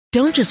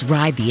Don't just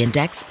ride the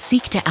index,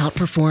 seek to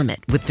outperform it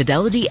with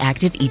Fidelity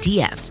Active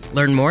ETFs.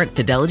 Learn more at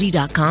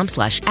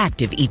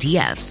fidelity.com/active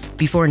ETFs.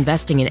 Before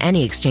investing in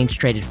any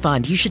exchange-traded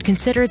fund, you should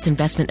consider its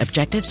investment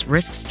objectives,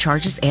 risks,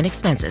 charges, and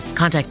expenses.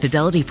 Contact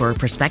Fidelity for a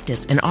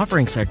prospectus, an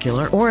offering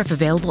circular, or if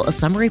available, a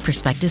summary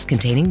prospectus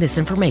containing this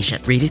information.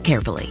 Read it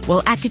carefully.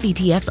 While active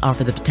ETFs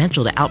offer the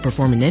potential to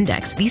outperform an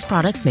index, these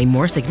products may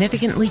more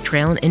significantly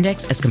trail an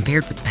index as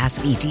compared with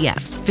passive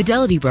ETFs.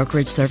 Fidelity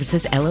Brokerage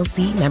Services,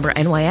 LLC, member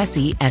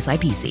NYSE,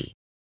 SIPC.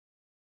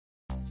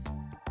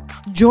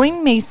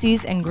 Join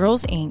Macy's and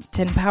Girls Inc.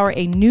 to empower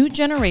a new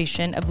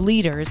generation of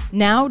leaders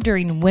now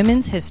during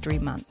Women's History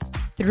Month.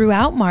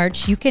 Throughout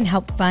March, you can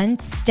help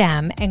fund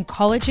STEM and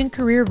college and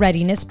career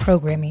readiness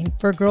programming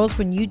for girls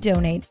when you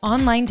donate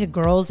online to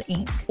Girls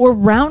Inc. or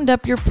round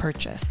up your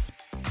purchase.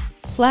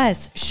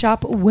 Plus,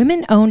 shop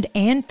women-owned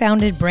and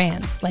founded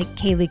brands like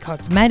Kaylee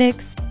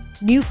Cosmetics,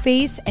 New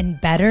Face, and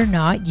Better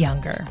Not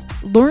Younger.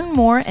 Learn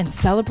more and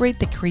celebrate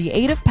the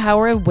creative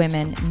power of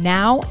women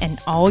now and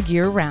all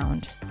year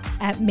round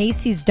at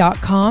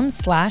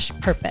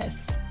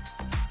Macy's.com/purpose.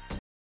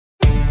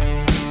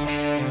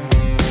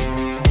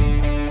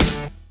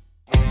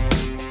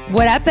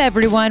 What up,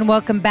 everyone?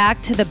 Welcome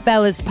back to the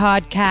Bellas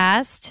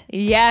Podcast.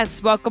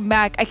 Yes, welcome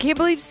back. I can't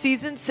believe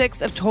season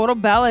 6 of Total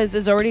Bellas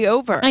is already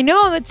over. I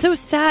know, it's so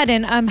sad.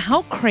 And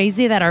how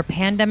crazy that our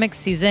pandemic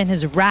season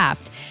has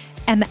wrapped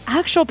and the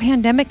actual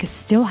pandemic is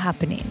still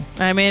happening.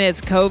 I mean,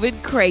 it's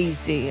COVID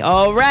crazy.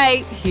 All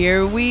right,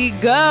 here we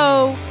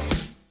go.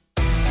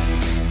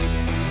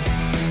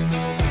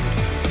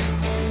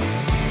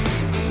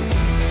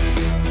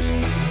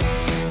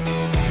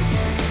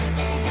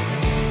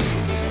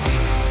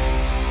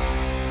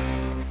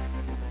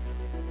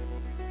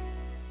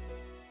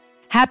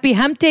 Happy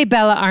Hump Day,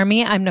 Bella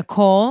Army. I'm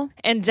Nicole.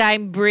 And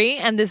I'm Bree,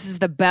 and this is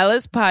the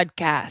Bellas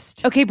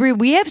Podcast. Okay, Bree,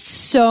 we have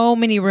so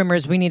many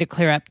rumors we need to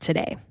clear up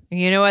today.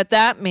 You know what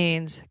that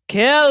means?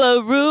 Kill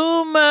a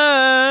rumor.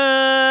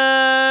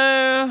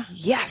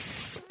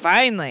 Yes,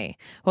 finally.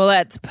 Well,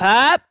 let's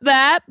pop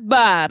that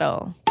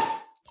bottle.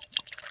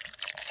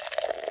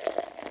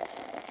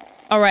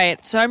 All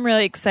right, so I'm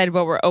really excited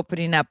what we're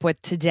opening up with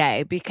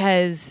today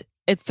because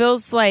it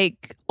feels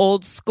like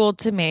old school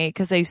to me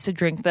because I used to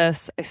drink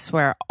this, I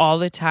swear, all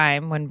the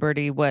time when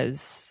Birdie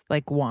was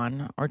like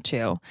 1 or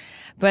 2.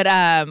 But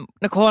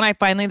Nicole and I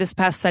finally this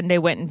past Sunday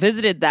went and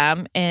visited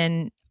them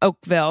in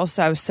Oakville,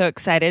 so I was so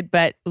excited.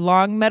 But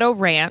Long Meadow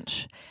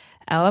Ranch,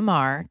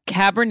 LMR,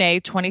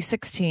 Cabernet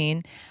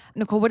 2016.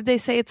 Nicole, what did they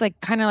say? It's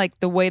like kind of like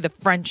the way the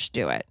French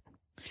do it.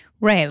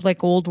 Right,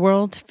 like old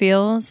world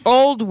feels.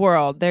 Old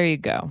world, there you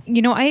go.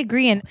 You know, I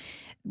agree. And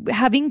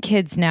having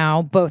kids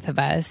now, both of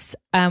us,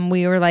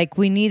 we were like,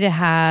 we need to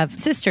have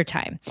sister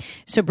time.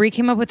 So Brie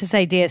came up with this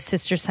idea,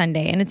 Sister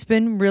Sunday, and it's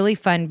been really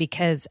fun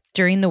because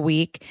during the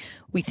week,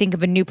 we think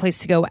of a new place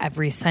to go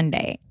every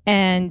Sunday.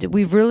 And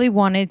we've really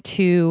wanted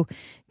to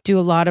do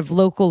a lot of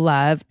local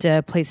love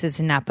to places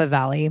in Napa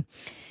Valley.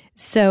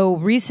 So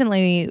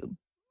recently,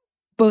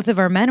 both of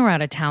our men were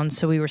out of town,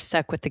 so we were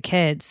stuck with the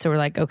kids. So we're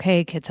like,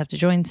 okay, kids have to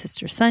join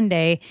Sister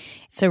Sunday.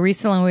 So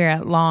recently we were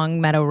at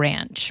Long Meadow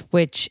Ranch,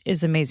 which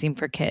is amazing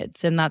for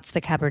kids. And that's the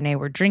Cabernet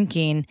we're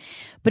drinking.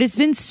 But it's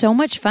been so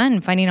much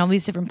fun finding all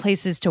these different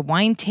places to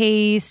wine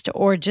taste,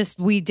 or just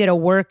we did a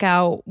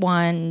workout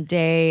one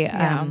day.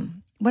 Yeah.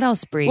 What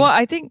else, Brie? Well,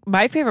 I think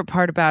my favorite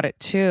part about it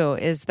too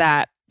is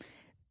that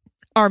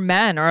our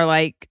men are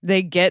like,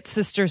 they get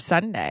Sister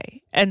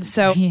Sunday. And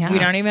so we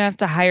don't even have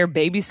to hire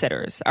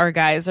babysitters. Our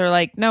guys are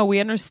like, no, we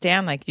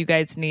understand. Like, you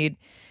guys need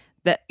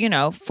that,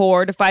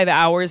 4 to 5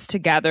 hours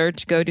together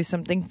to go do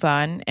something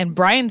fun. And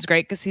Brian's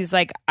great because he's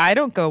like, I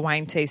don't go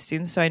wine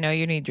tasting, so I know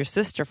you need your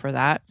sister for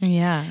that.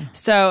 Yeah.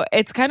 So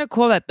it's kind of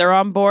cool that they're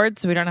on board,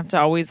 so we don't have to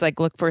always like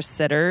look for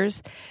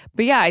sitters.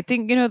 But yeah, I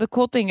think, the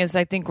cool thing is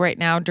I think right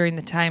now during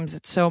the times,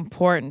 it's so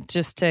important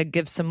just to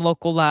give some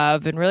local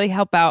love and really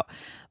help out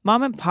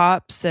mom and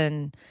pops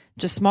and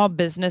just small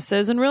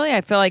businesses. And really,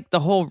 I feel like the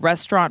whole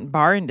restaurant and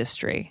bar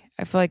industry,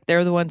 I feel like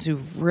they're the ones who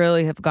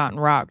really have gotten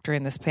rocked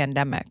during this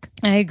pandemic.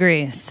 I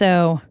agree.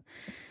 So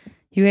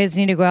you guys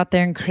need to go out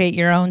there and create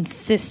your own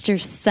Sister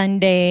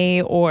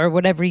Sunday or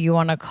whatever you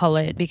want to call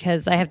it,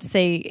 because I have to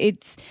say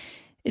it's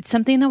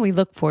something that we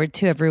look forward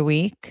to every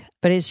week.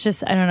 But it's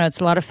just, I don't know, it's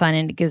a lot of fun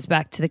and it gives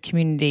back to the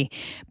community.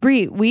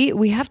 Brie,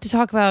 we have to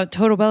talk about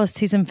Total Bellas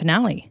season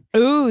finale.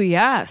 Ooh,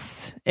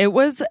 yes.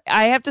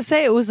 I have to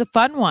say, it was a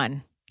fun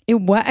one.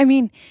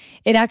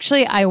 It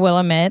actually, I will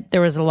admit,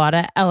 there was a lot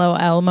of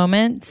LOL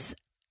moments.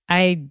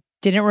 I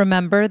didn't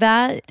remember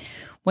that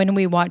when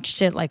we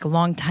watched it like a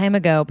long time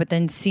ago, but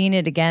then seeing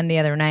it again the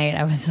other night,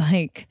 I was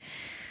like,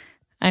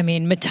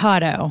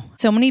 Matado.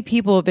 So many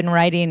people have been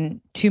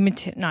writing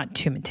not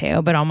to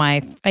Mateo, but on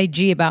my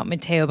IG about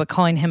Mateo, but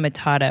calling him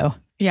Matado.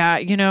 Yeah,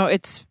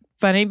 it's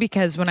funny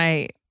because when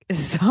I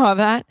saw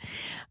that,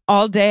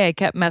 all day I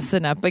kept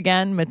messing up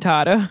again,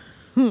 Matado.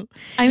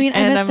 I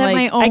messed up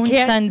my own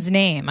son's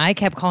name. I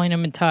kept calling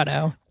him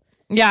Matado.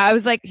 Yeah, I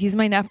was like, he's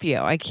my nephew.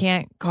 I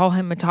can't call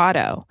him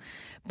Matado.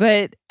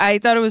 But I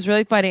thought it was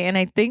really funny. And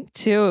I think,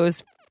 too, it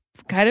was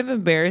kind of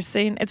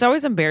embarrassing. It's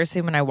always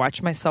embarrassing when I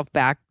watch myself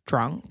back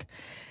drunk.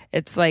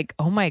 It's like,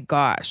 oh my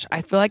gosh,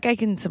 I feel like I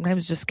can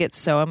sometimes just get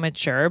so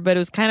immature, but it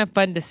was kind of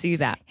fun to see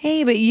that.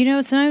 Hey, but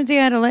sometimes you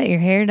got to let your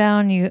hair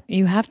down.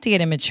 You have to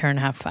get immature and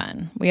have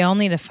fun. We all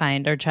need to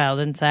find our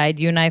child inside.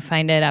 You and I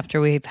find it after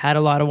we've had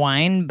a lot of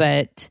wine,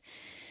 but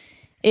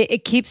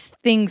it keeps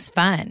things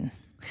fun.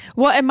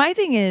 Well, and my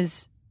thing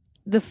is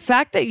the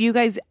fact that you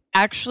guys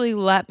actually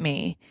let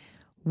me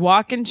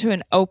walk into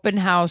an open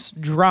house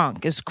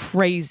drunk is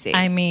crazy.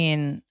 I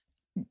mean,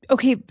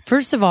 okay,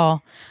 first of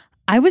all,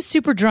 I was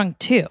super drunk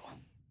too.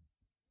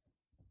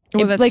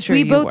 Well, that's true,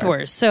 we both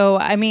were. So,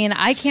 I mean,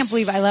 I can't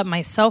believe I let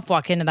myself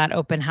walk into that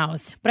open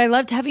house. But I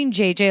loved having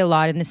JJ a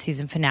lot in the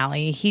season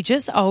finale. He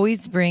just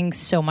always brings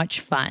so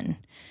much fun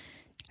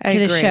to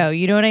the show.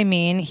 You know what I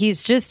mean?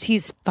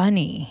 He's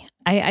funny.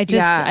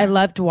 I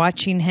loved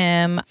watching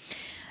him.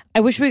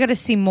 I wish we got to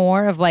see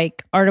more of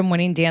like Artem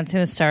winning Dancing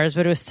with the Stars,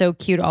 but it was so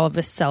cute. All of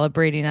us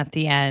celebrating at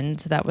the end.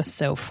 That was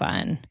so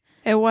fun.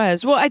 It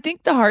was. Well, I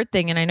think the hard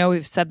thing, and I know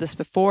we've said this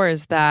before,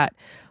 is that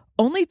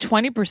only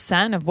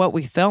 20% of what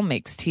we film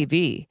makes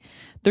TV.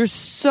 There's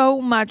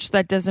so much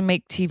that doesn't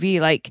make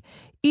TV. Like,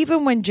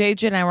 even when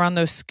JJ and I were on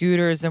those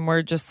scooters and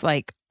we're just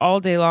like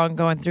all day long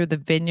going through the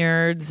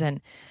vineyards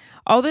and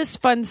all this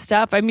fun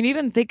stuff. I mean,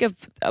 even think of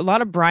a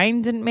lot of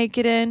Brian didn't make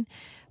it in.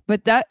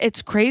 But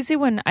it's crazy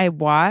when I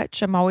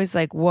watch, I'm always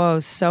like,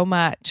 whoa, so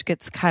much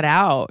gets cut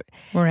out.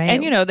 Right.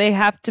 And, they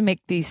have to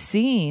make these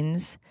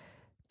scenes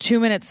 2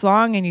 minutes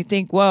long, and you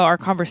think, whoa, our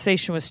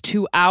conversation was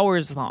 2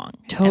 hours long.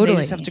 Totally. And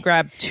they just have to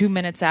grab 2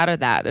 minutes out of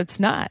that. It's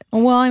nuts.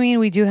 Well, I mean,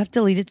 we do have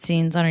deleted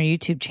scenes on our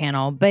YouTube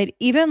channel, but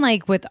even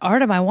like with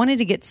Artem, I wanted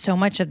to get so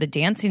much of the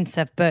dancing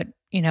stuff, but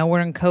we're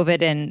in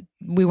COVID and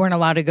we weren't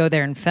allowed to go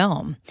there and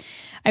film.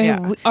 I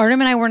mean, Artem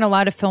and I weren't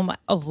allowed to film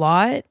a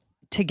lot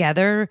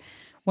together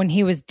when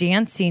he was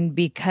dancing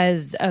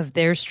because of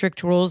their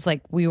strict rules. Like,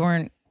 we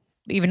weren't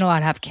even allowed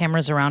to have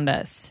cameras around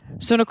us.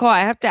 So, Nicole, I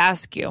have to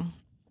ask you,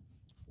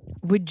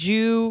 would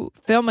you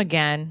film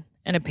again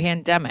in a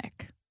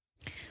pandemic?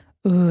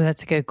 Ooh,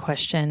 that's a good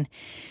question.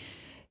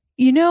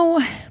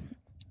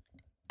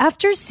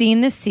 After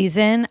seeing this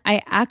season,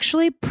 I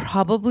actually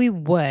probably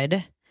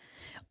would,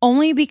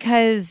 only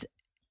because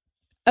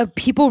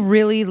people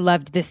really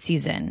loved this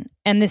season.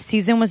 And this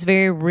season was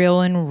very real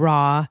and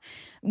raw.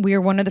 We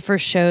were one of the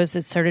first shows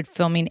that started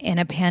filming in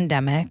a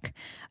pandemic.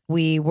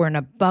 We were in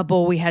a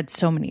bubble. We had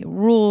so many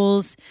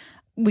rules.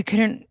 We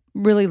couldn't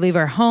really leave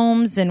our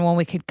homes. And when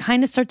we could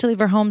kind of start to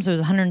leave our homes, it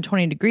was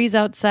 120 degrees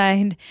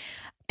outside.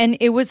 And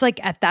it was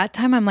like, at that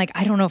time, I'm like,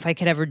 I don't know if I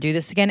could ever do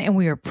this again. And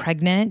we were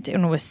pregnant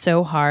and it was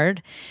so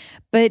hard.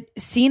 But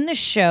seeing the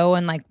show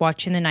and like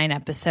watching the 9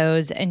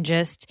 episodes and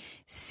just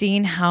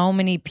seeing how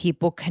many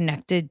people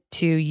connected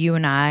to you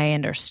and I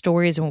and our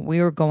stories and what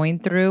we were going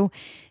through,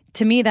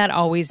 to me, that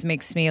always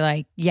makes me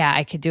like, yeah,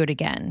 I could do it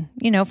again.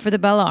 For the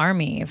Bella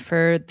Army,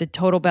 for the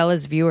Total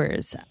Bella's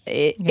viewers.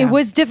 It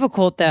was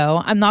difficult,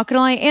 though. I'm not going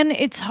to lie. And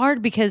it's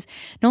hard because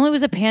not only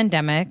was a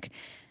pandemic,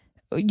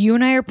 you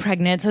and I are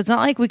pregnant, so it's not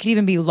like we could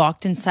even be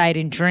locked inside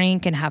and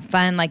drink and have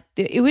fun. Like,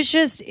 it was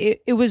just,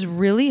 it was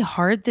really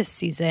hard this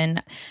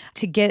season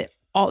to get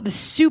all the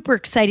super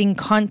exciting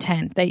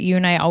content that you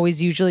and I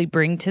always usually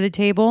bring to the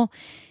table.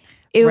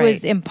 It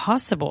was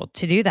impossible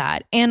to do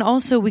that. And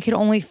also, we could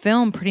only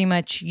film pretty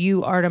much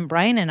you, Artem,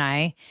 Brian, and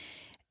I,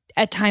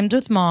 at times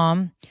with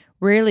Mom,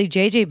 rarely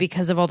JJ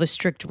because of all the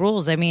strict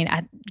rules. I mean,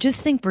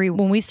 just think, Brie,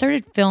 when we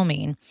started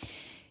filming,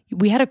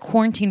 we had a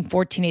quarantine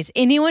 14 days.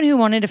 Anyone who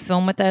wanted to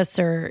film with us,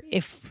 or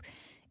if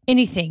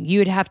anything, you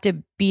would have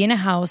to be in a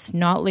house,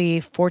 not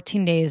leave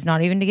 14 days,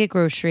 not even to get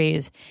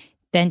groceries,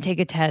 then take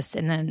a test.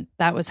 And then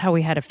that was how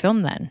we had to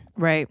film then.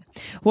 Right.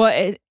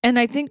 Well, and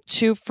I think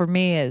too, for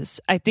me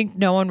is, I think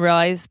no one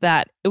realized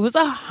that it was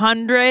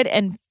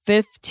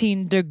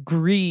 115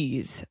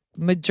 degrees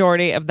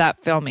majority of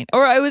that filming.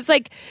 Or it was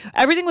like,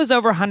 everything was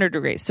over 100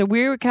 degrees. So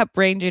we kept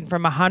ranging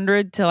from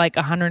 100 to like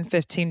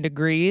 115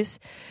 degrees.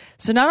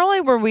 So not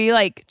only were we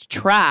like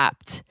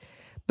trapped,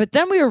 but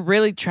then we were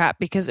really trapped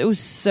because it was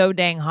so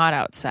dang hot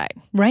outside.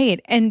 Right.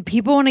 And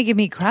people want to give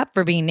me crap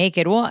for being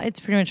naked. Well, it's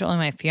pretty much only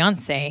my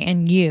fiance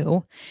and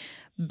you.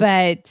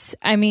 But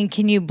I mean,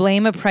 can you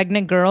blame a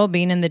pregnant girl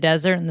being in the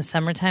desert in the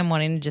summertime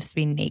wanting to just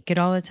be naked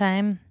all the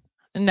time?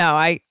 No,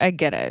 I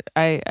get it.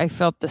 I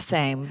felt the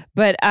same.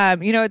 But,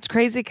 it's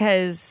crazy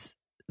because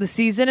the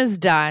season is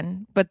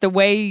done. But the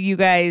way you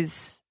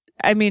guys,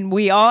 I mean,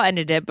 we all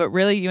ended it, but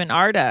really you and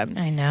Artem.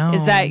 I know.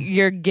 Is that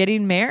you're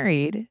getting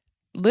married.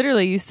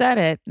 Literally, you said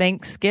it,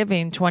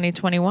 Thanksgiving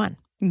 2021.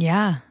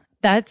 Yeah,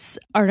 that's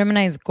Artem and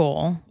I's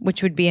goal,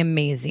 which would be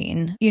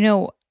amazing.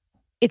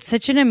 It's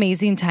such an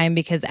amazing time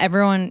because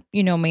everyone,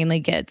 mainly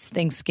gets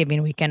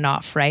Thanksgiving weekend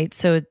off, right?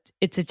 So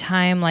it's a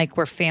time like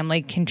where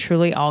family can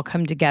truly all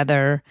come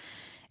together.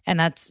 And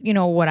that's,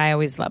 what I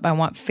always love. I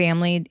want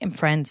family and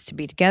friends to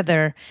be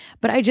together.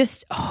 But I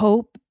just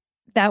hope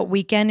that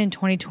weekend in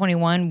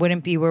 2021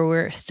 wouldn't be where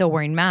we're still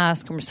wearing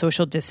masks and we're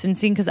social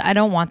distancing, because I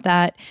don't want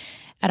that.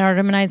 at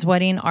Artem and I's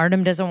wedding.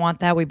 Artem doesn't want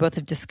that. We both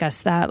have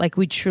discussed that. Like,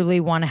 we truly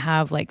want to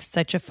have like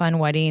such a fun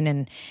wedding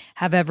and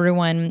have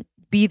everyone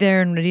be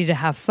there and ready to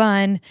have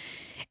fun.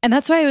 And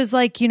that's why I was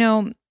like, you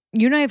know,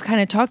 you and I have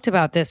kind of talked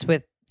about this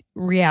with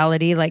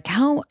reality, like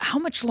how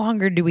much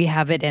longer do we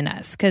have it in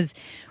us? Because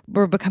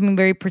we're becoming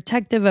very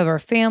protective of our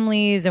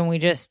families and we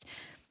just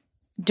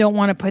don't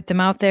want to put them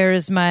out there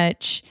as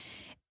much.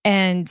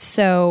 And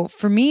so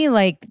for me,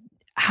 like,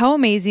 how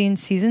amazing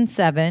season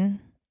 7.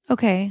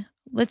 Okay,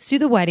 let's do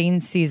the wedding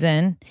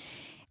season.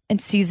 And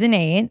season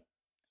 8,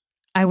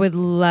 I would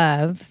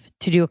love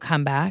to do a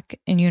comeback.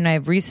 And you and I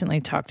have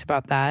recently talked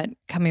about that,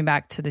 coming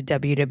back to the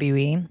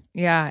WWE.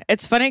 Yeah,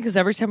 it's funny because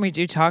every time we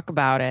do talk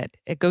about it,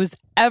 it goes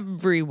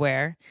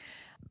everywhere.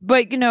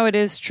 But, you know, it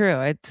is true.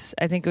 I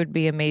think it would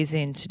be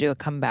amazing to do a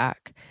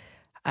comeback.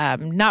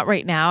 Not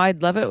right now.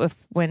 I'd love it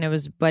when it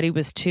was Buddy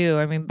was 2.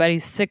 I mean,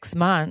 Buddy's 6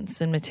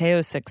 months and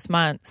Mateo's 6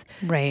 months.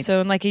 Right.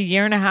 So in like a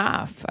year and a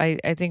half, I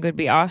think it would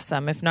be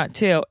awesome, if not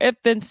 2, if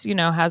Vince, you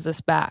know, has us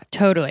back.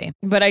 Totally.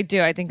 But I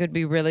think it would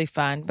be really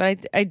fun.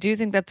 But I do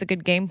think that's a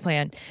good game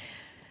plan.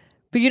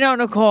 But you know,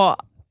 Nicole,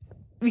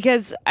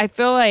 because I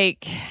feel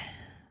like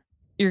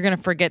you're going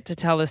to forget to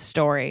tell this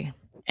story.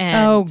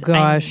 And oh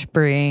gosh,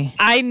 Brie.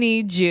 I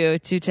need you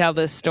to tell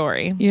this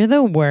story. You're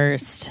the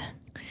worst.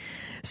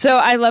 So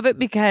I love it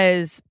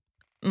because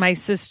my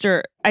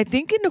sister, I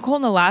think, Nicole,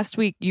 in the last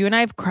week, you and I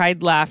have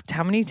cried, laughed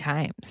how many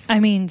times? I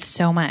mean,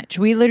 so much.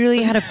 We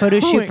literally had a photo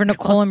shoot for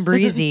Nicole and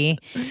Breezy,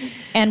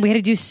 and we had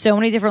to do so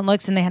many different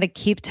looks, and they had to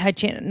keep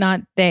touching,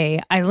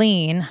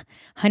 Eileen,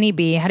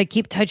 Honeybee, had to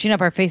keep touching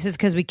up our faces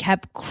because we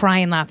kept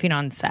crying, laughing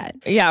on set.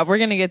 Yeah, we're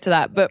going to get to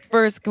that. But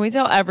first, can we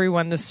tell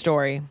everyone the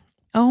story?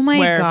 Oh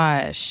my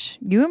gosh.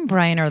 You and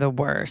Brian are the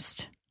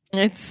worst.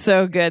 It's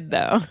so good,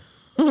 though.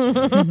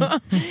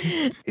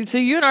 So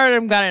you and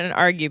Artem got in an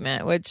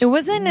argument, which it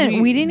wasn't.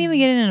 We didn't even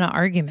get in an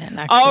argument.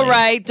 Actually. All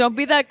right, don't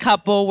be that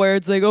couple where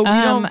it's like, oh, we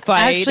don't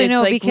fight. Actually, it's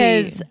no, like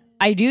because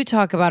I do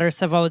talk about our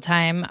stuff all the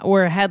time.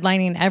 We're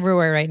headlining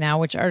everywhere right now,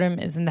 which Artem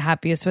isn't the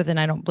happiest with, and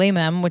I don't blame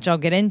him, which I'll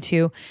get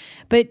into.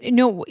 But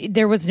no,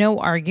 there was no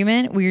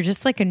argument. We were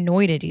just like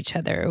annoyed at each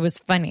other. It was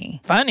funny.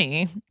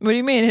 Funny? What do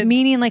you mean?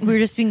 Meaning, like, we were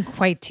just being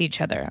quite to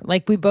each other.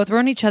 Like, we both were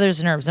on each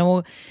other's nerves,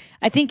 and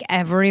I think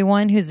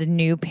everyone who's a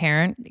new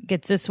parent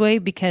gets this way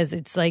because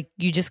it's like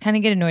you just kind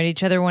of get annoyed at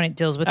each other when it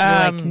deals with your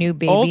like new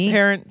baby. Old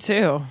parent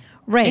too.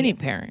 Right. Any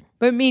parent.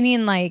 But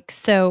meaning like,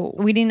 so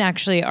we didn't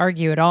actually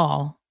argue at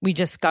all. We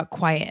just got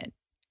quiet.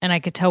 And I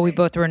could tell we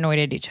both were annoyed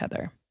at each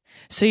other.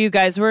 So you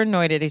guys were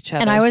annoyed at each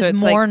other. And I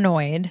was more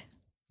annoyed.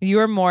 You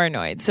were more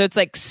annoyed. So it's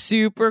like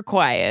super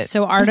quiet.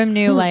 So Artem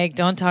knew like,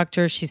 don't talk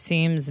to her. She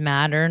seems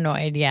mad or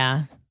annoyed.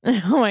 Yeah.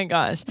 Oh my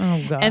gosh.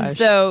 Oh gosh. And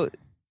so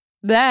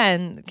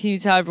then, can you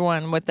tell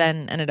everyone what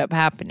then ended up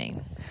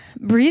happening?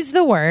 Bree's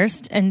the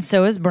worst, and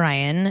so is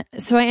Brian.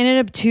 So I ended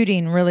up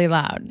tooting really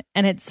loud.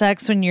 And it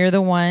sucks when you're the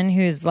one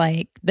who's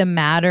like the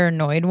mad or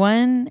annoyed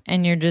one,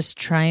 and you're just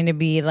trying to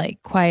be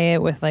like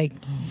quiet with like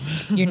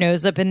your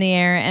nose up in the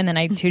air. And then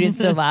I tooted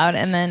so loud,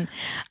 and then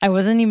I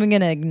wasn't even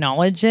going to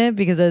acknowledge it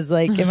because I was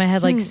like in my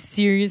head, like,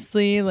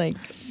 seriously, like,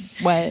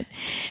 what?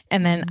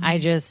 And then I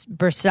just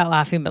bursted out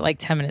laughing, but like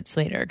 10 minutes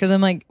later, because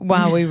I'm like,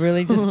 wow, we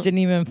really just didn't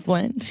even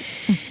flinch.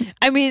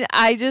 I mean,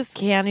 I just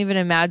can't even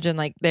imagine,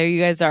 like, there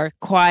you guys are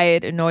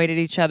quiet, annoyed at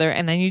each other,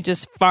 and then you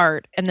just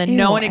fart, and then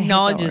no one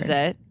acknowledges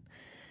it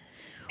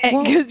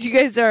because you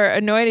guys are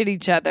annoyed at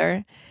each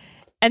other.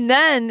 And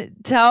then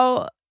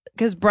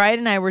because Brian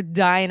and I were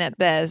dying at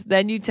this,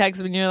 then you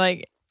text me and you're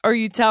like, or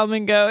you tell them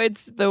and go,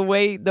 it's the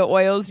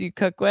oils you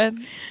cook with.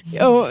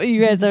 Oh,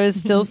 you guys, I was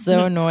still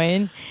so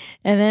annoyed.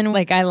 And then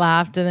like I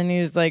laughed, and then he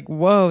was like,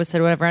 whoa,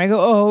 said whatever. And I go,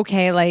 oh,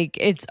 okay. Like,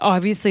 it's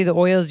obviously the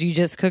oils you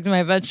just cooked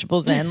my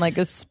vegetables in, like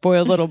a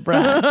spoiled little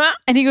brat.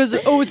 And he goes,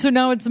 oh, so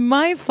now it's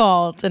my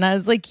fault. And I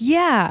was like,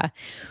 yeah.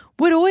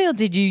 What oil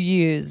did you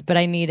use? But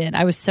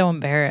I was so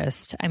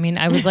embarrassed. I mean,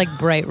 I was like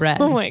bright red.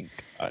 Oh my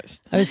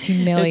gosh. I was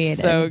humiliated.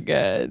 It's so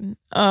good.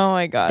 Oh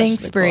my gosh.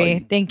 Thanks, Nicole.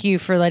 Brie. Thank you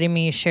for letting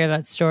me share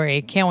that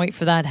story. Can't wait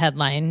for that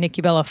headline.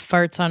 Nikki Bella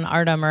farts on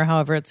Artem, or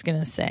however it's going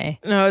to say.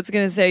 No, it's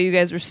going to say you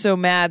guys were so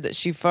mad that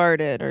she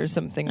farted or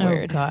something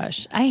weird. Oh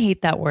gosh. I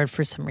hate that word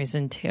for some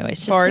reason too.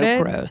 It's just farted?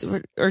 so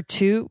gross. Or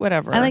toot,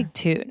 whatever. I like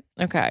toot.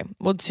 Okay.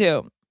 Well,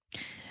 toot.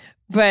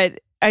 But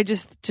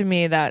to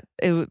me,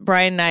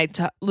 Brian and I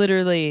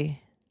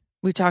literally,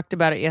 we talked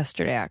about it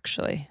yesterday,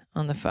 actually,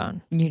 on the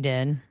phone. You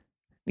did.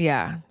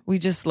 Yeah, we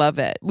just love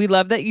it. We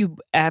love that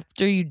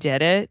after you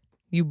did it,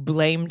 you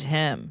blamed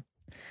him.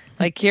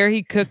 Like, here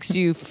he cooks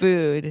you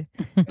food,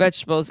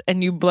 vegetables,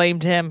 and you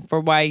blamed him for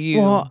why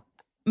you... Well,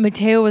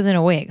 Mateo wasn't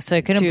awake, so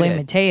I couldn't blame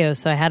Mateo,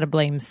 so I had to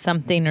blame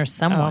something or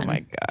someone. Oh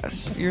my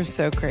gosh, you're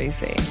so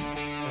crazy.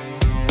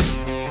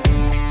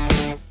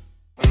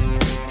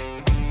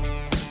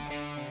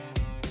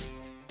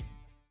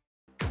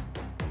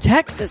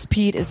 Texas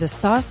Pete is a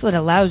sauce that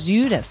allows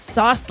you to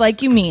sauce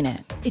like you mean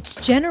it. It's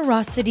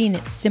generosity in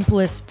its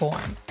simplest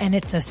form, and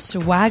it's a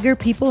swagger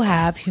people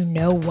have who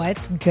know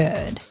what's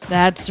good.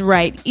 That's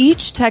right.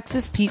 Each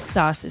Texas Pete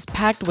sauce is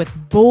packed with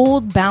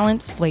bold,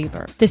 balanced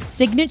flavor. The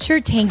signature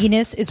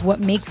tanginess is what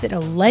makes it a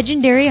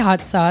legendary hot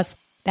sauce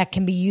that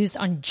can be used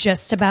on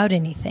just about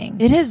anything.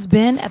 It has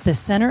been at the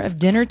center of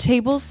dinner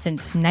tables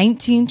since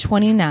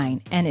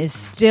 1929 and is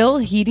still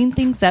heating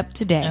things up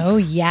today. Oh,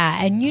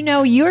 yeah. And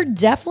you're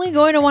definitely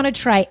going to want to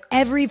try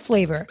every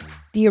flavor.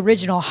 The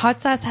original hot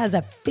sauce has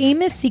a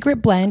famous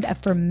secret blend of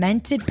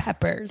fermented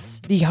peppers.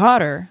 The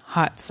hotter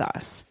hot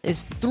sauce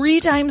is 3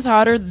 times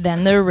hotter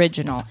than the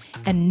original,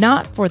 and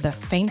not for the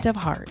faint of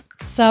heart.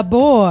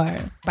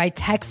 Sabor by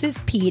Texas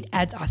Pete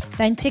adds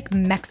authentic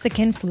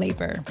Mexican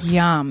flavor.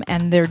 Yum,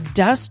 and their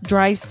dust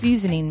dry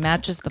seasoning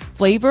matches the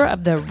flavor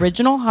of the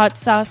original hot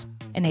sauce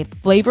in a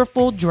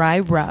flavorful dry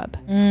rub.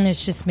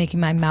 It's just making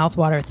my mouth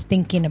water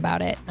thinking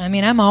about it. I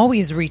mean, I'm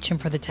always reaching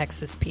for the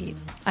Texas Pete.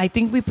 I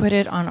think we put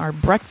it on our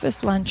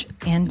breakfast, lunch,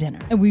 and dinner.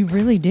 We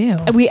really do.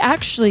 We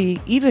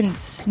actually even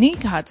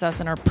sneak hot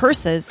sauce in our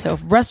purses, so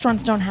if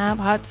restaurants don't have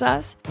hot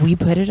sauce, we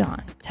put it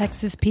on.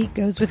 Texas Pete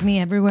goes with me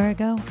everywhere I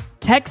go.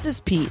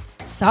 Texas Pete,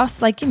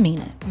 sauce like you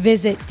mean it.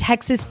 Visit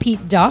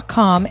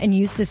TexasPete.com and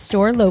use the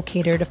store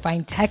locator to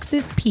find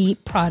Texas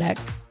Pete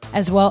products,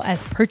 as well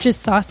as purchase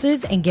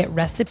sauces and get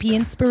recipe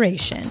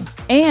inspiration.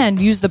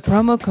 And use the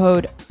promo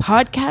code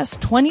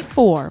podcast24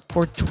 for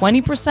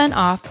 20%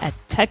 off at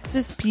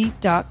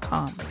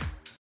TexasPete.com.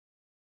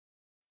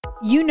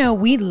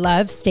 We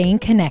love staying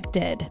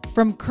connected.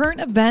 From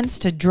current events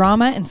to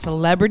drama and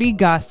celebrity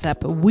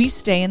gossip, we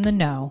stay in the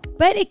know.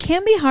 But it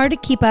can be hard to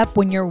keep up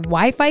when your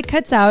Wi-Fi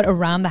cuts out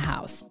around the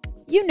house.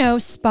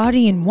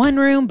 Spotty in one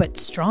room, but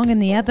strong in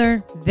the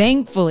other.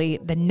 Thankfully,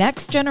 the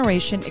next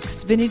generation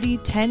Xfinity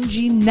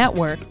 10G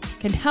network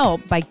can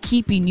help by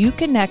keeping you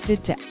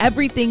connected to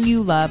everything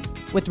you love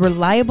with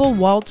reliable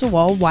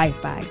wall-to-wall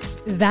Wi-Fi.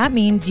 That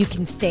means you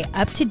can stay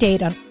up to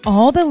date on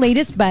all the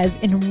latest buzz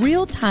in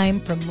real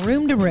time from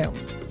room to room.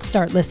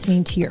 Start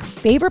listening to your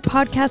favorite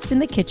podcasts in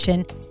the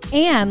kitchen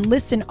and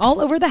listen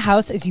all over the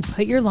house as you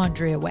put your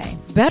laundry away.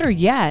 Better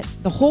yet,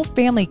 the whole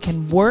family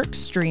can work,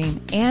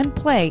 stream, and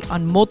play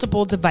on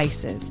multiple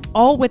devices,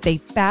 all with a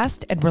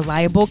fast and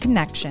reliable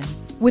connection.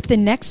 With the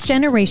next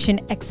generation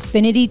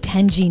Xfinity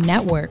 10G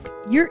network,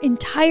 your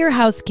entire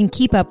house can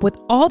keep up with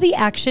all the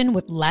action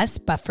with less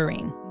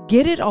buffering.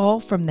 Get it all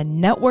from the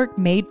network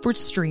made for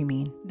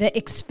streaming. The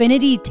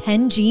Xfinity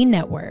 10G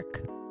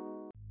network.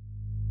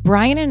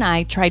 Brian and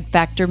I tried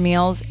Factor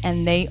meals,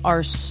 and they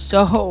are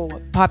so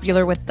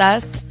popular with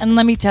us, and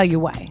let me tell you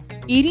why.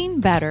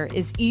 Eating better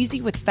is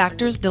easy with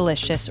Factor's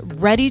delicious,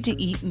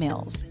 ready-to-eat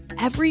meals.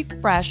 Every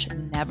fresh,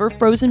 never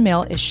frozen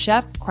meal is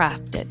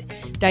chef-crafted,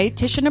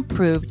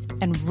 dietitian-approved,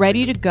 and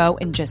ready to go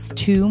in just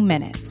 2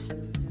 minutes.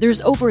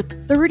 There's over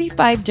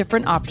 35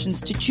 different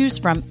options to choose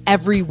from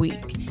every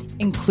week,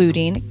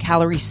 including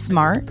Calorie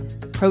Smart,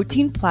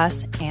 Protein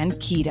Plus, and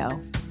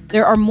Keto.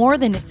 There are more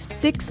than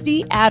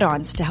 60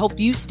 add-ons to help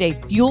you stay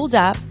fueled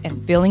up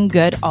and feeling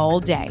good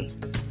all day.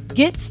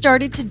 Get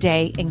started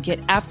today and get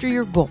after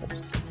your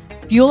goals.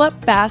 Fuel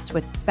up fast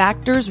with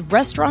Factor's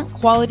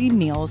restaurant-quality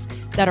meals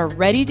that are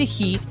ready to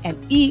heat and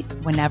eat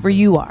whenever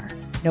you are.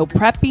 No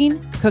prepping,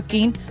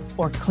 cooking,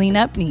 or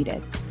cleanup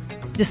needed.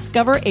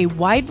 Discover a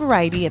wide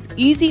variety of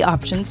easy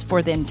options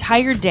for the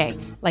entire day,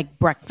 like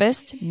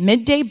breakfast,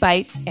 midday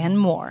bites, and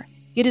more.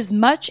 Get as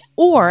much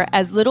or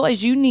as little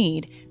as you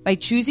need by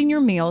choosing your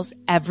meals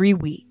every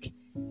week.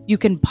 You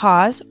can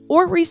pause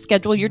or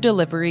reschedule your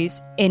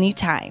deliveries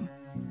anytime.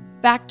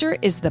 Factor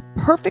is the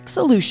perfect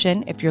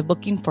solution if you're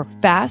looking for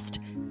fast,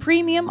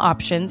 premium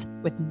options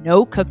with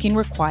no cooking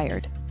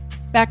required.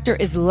 Factor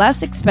is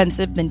less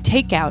expensive than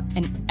takeout,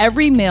 and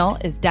every meal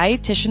is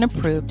dietitian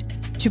approved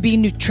to be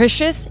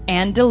nutritious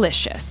and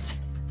delicious.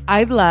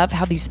 I love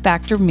how these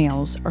Factor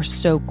meals are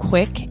so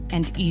quick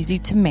and easy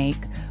to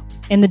make.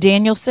 In the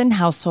Danielson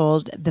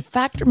household, the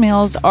Factor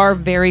meals are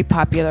very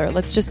popular.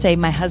 Let's just say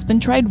my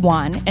husband tried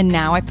one, and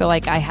now I feel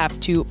like I have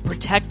to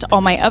protect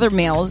all my other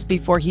meals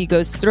before he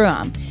goes through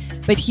them.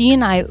 But he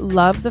and I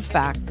love the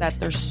fact that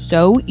they're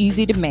so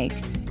easy to make.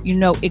 You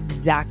know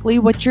exactly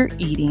what you're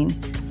eating.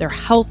 They're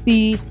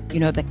healthy,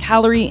 you know the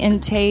calorie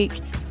intake,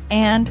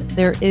 and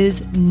there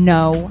is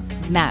no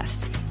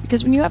mess.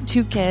 Because when you have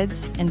 2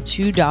 kids and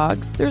 2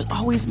 dogs, there's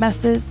always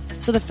messes.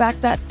 So the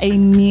fact that a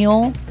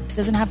meal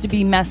doesn't have to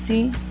be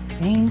messy,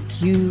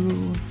 thank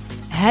you.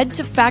 Head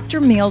to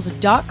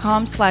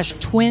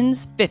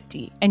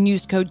factormeals.com/twins50 and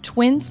use code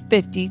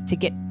twins50 to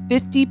get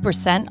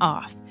 50%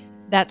 off.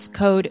 That's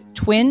code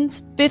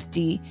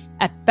twins50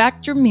 at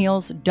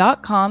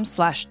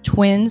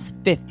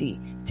factormeals.com/twins50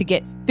 to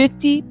get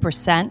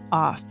 50%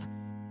 off.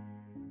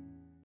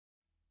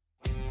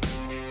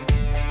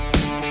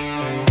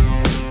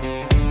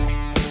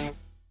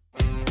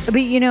 But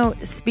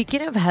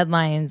speaking of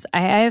headlines,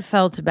 I have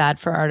felt bad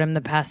for Artem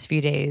the past few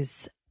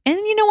days. And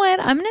you know what?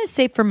 I'm going to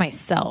say for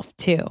myself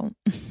too.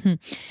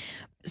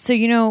 So,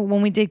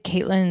 when we did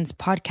Caitlin's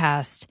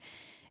podcast,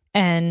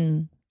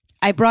 And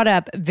I brought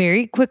up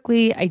very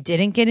quickly, I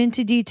didn't get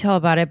into detail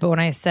about it, but when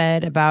I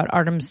said about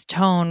Artem's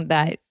tone,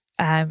 that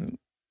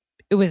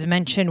it was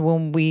mentioned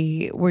when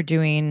we were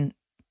doing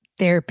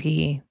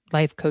therapy,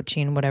 life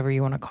coaching, whatever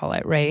you want to call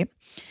it, right?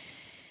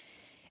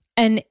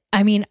 And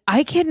I mean,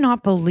 I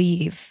cannot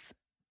believe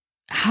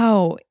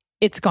how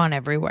it's gone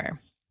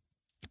everywhere.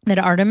 That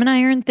Artem and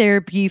I are in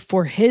therapy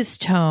for his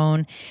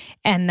tone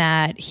and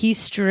that he's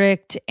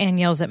strict and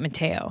yells at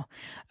Mateo.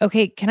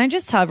 Okay, can I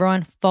just tell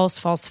everyone, false,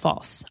 false,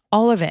 false,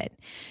 all of it.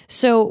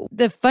 So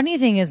the funny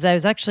thing is I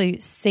was actually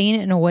saying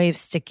it in a way of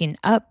sticking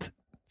up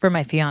for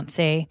my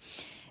fiance,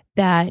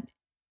 that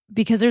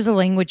because there's a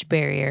language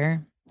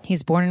barrier,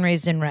 he's born and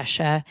raised in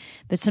Russia,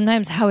 that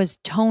sometimes how his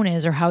tone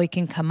is or how he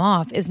can come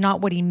off is not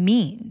what he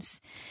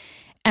means.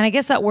 And I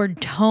guess that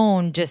word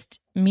tone just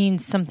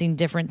means something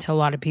different to a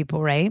lot of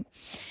people, right?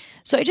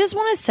 So I just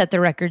want to set the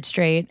record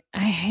straight. I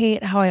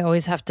hate how I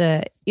always have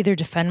to either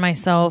defend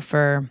myself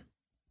or,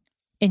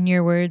 in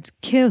your words,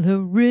 kill a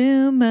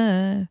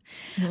rumor.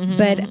 Mm-hmm.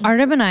 But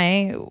Artem and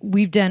I,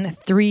 we've done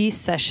 3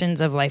 sessions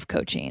of life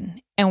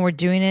coaching, and we're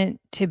doing it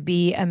to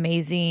be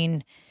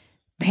amazing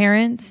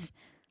parents,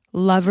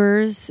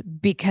 lovers,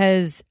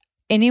 because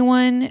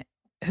anyone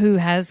who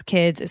has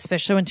kids,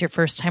 especially when it's your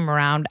first time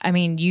around, I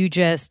mean, you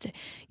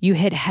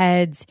hit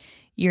heads,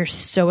 you're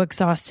so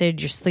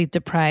exhausted, you're sleep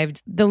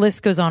deprived. The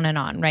list goes on,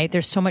 right?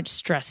 There's so much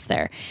stress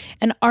there.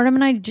 And Artem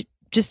and I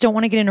just don't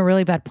want to get in a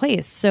really bad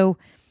place. So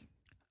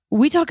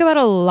we talk about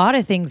a lot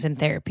of things in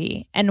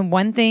therapy. And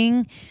one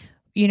thing,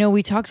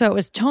 we talked about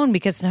was tone,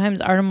 because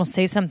sometimes Artem will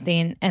say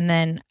something and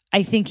then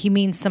I think he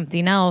means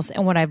something else.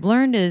 And what I've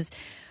learned is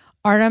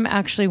Artem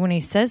actually, when he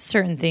says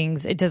certain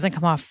things, it doesn't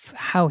come off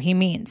how he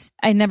means.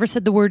 I never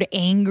said the word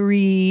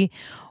angry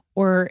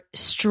or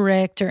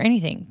strict or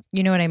anything.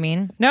 You know what I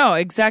mean? No,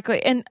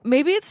 exactly. And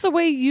maybe it's the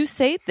way you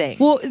say things.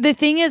 Well, the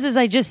thing is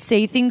I just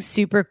say things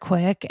super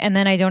quick and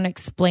then I don't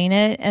explain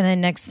it. And then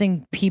next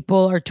thing,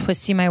 people are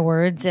twisting my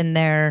words and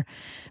they're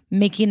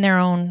making their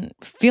own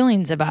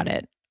feelings about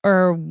it.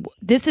 Or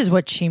this is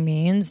what she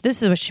means.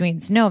 This is what she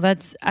means. No,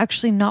 that's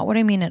actually not what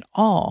I mean at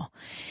all.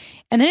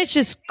 And then it's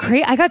just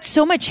crazy. I got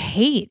so much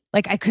hate.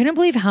 Like, I couldn't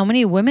believe how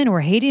many women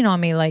were hating on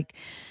me. Like,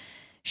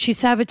 she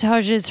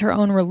sabotages her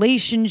own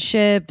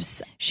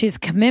relationships. She has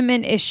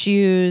commitment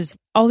issues.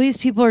 All these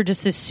people are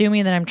just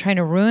assuming that I'm trying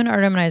to ruin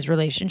Artem and I's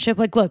relationship.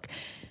 Like, look,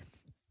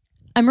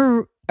 I'm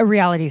a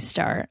reality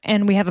star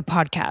and we have a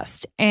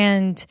podcast.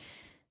 And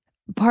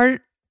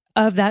part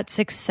of that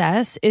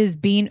success is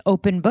being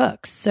open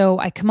books. So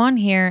I come on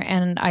here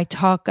and I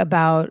talk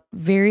about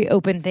very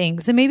open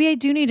things. And maybe I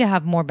do need to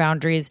have more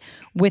boundaries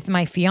with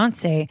my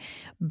fiance.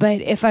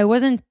 But if I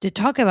wasn't to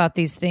talk about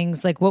these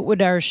things, like, what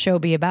would our show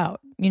be about?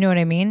 You know what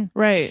I mean?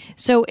 Right.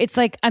 So it's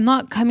like, I'm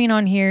not coming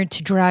on here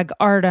to drag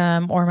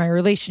Artem or my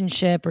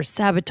relationship or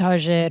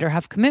sabotage it or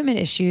have commitment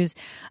issues.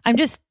 I'm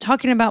just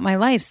talking about my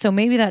life. So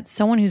maybe that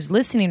someone who's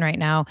listening right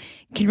now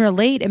can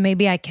relate and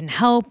maybe I can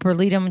help or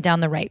lead them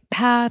down the right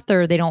path,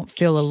 or they don't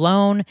feel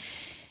alone.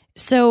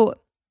 So,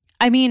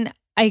 I mean,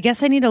 I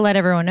guess I need to let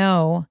everyone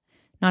know,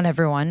 not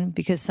everyone,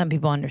 because some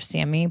people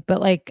understand me, but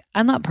like,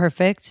 I'm not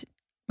perfect.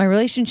 My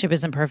relationship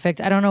isn't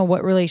perfect. I don't know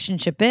what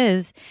relationship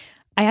is.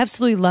 I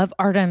absolutely love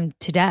Artem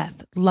to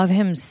death, love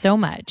him so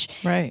much.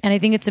 Right. And I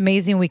think it's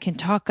amazing we can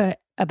talk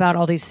about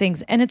all these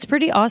things. And it's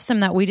pretty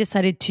awesome that we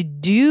decided to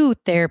do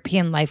therapy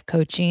and life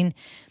coaching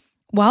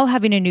while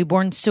having a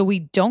newborn so we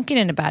don't get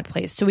in a bad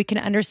place, so we can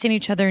understand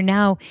each other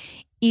now,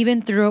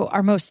 even through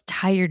our most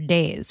tired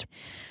days.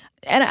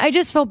 And I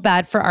just felt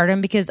bad for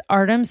Artem because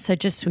Artem's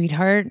such a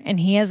sweetheart and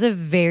he has a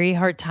very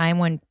hard time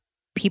when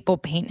people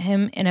paint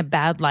him in a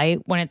bad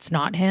light when it's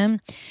not him.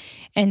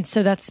 And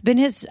so that's been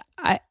his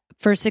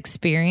first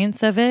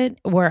experience of it,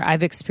 where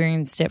I've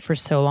experienced it for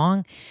so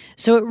long.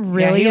 So it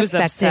really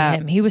affected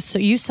him. He was so,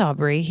 you saw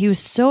Brie, he was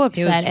so upset.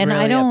 He was and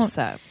really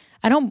upset.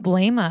 I don't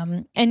blame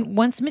him. And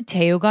once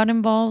Mateo got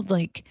involved,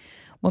 like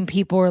when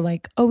people were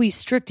like, oh, he's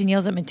strict and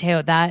yells at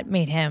Mateo, that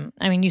made him,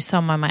 I mean, you saw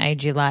him on my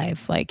IG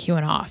live, like he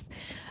went off.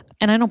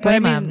 And I don't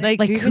blame him.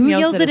 Like who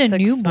yells at a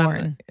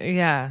newborn?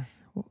 Yeah.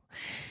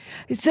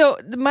 So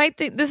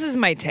this is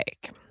my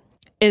take,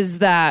 is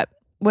that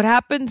what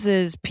happens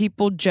is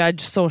people judge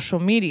social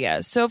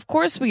media. So of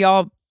course we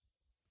all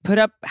put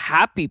up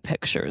happy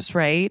pictures,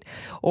 right?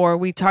 Or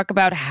we talk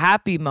about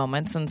happy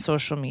moments on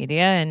social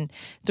media, and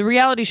the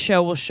reality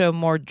show will show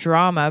more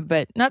drama,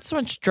 but not so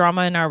much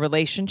drama in our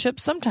relationship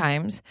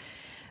sometimes.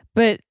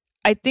 But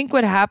I think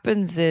what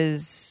happens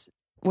is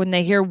when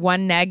they hear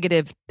one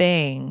negative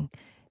thing,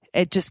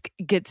 it just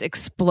gets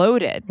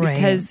exploded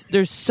because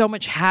there's so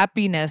much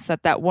happiness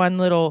that one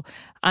little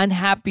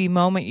unhappy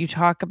moment you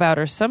talk about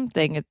or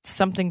something, it's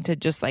something to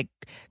just like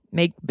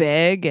make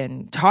big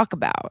and talk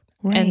about.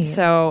 Right. And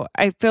so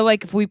I feel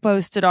like if we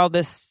posted all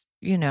this,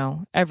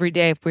 every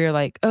day, if we were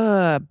like,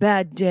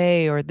 bad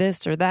day or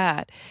this or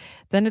that,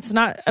 then it's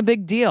not a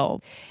big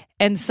deal.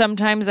 And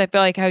sometimes I feel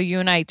like how you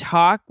and I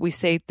talk, we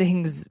say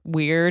things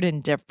weird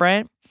and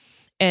different.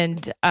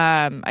 And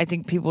I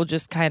think people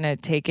just kind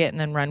of take it and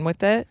then run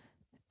with it.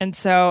 And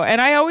so, and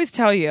I always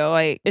tell you,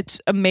 like, it's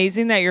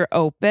amazing that you're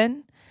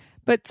open,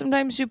 but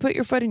sometimes you put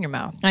your foot in your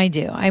mouth. I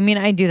do. I mean,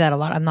 I do that a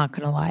lot. I'm not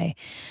going to lie.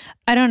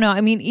 I don't know.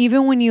 I mean,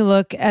 even when you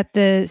look at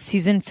the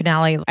season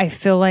finale, I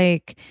feel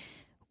like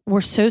we're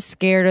so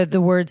scared of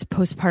the words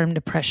postpartum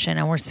depression,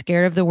 and we're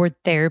scared of the word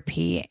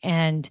therapy,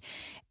 and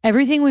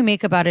everything we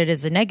make about it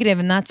is a negative.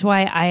 And that's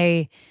why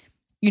I,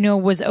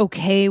 was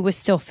okay with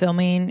still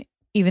filming,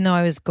 even though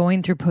I was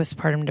going through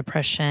postpartum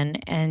depression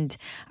and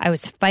I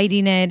was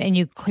fighting it. And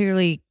you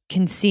clearly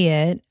can see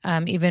it.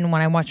 Even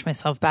when I watch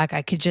myself back,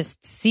 I could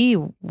just see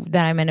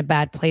that I'm in a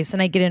bad place,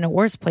 and I get in a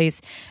worse place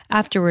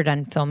after we're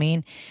done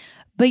filming.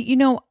 But,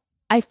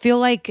 I feel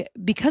like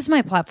because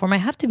my platform, I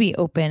have to be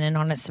open and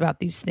honest about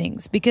these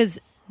things, because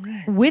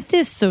with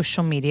this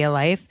social media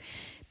life,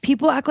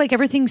 people act like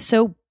everything's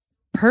so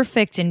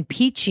perfect and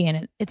peachy,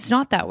 and it's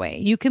not that way.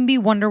 You can be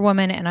Wonder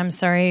Woman, and I'm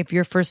sorry, if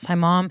you're a first-time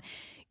mom,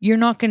 you're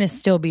not going to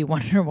still be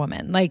Wonder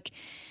Woman. Like,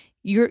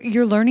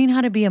 you're learning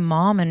how to be a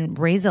mom and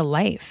raise a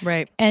life.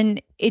 Right.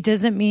 And it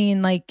doesn't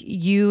mean like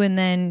you and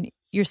then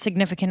your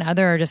significant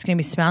other are just going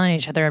to be smiling at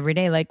each other every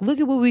day. Like, look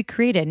at what we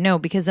created. No,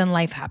 because then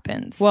life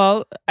happens.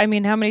 Well, I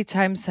mean, how many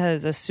times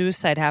has a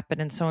suicide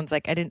happened and someone's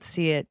like, I didn't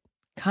see it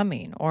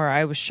coming, or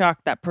I was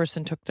shocked that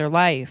person took their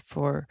life,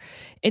 or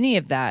any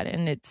of that.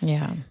 And it's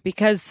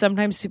because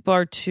sometimes people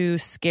are too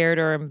scared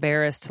or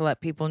embarrassed to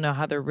let people know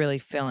how they're really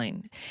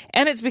feeling.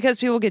 And it's because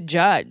people get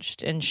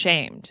judged and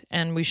shamed,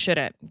 and we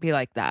shouldn't be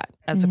like that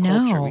as a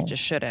culture. We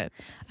just shouldn't.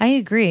 I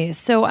agree.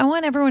 So I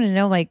want everyone to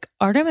know, like,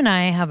 Artem and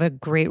I have a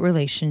great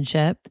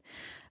relationship.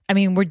 I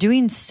mean, we're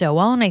doing so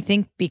well. And I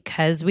think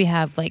because we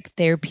have like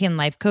therapy and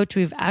life coach,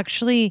 we've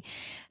actually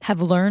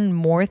have learned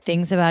more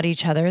things about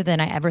each other than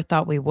I ever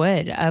thought we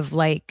would, of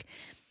like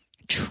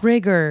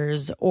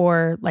triggers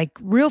or like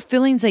real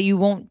feelings that you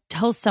won't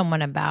tell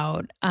someone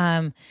about,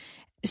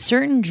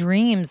 certain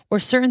dreams or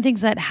certain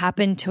things that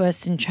happened to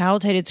us in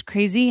childhood. It's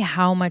crazy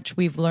how much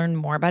we've learned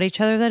more about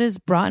each other that has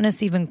brought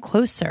us even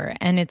closer.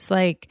 And it's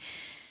like,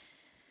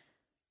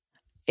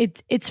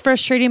 it's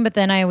frustrating, but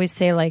then I always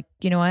say, like,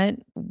 you know what?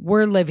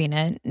 We're living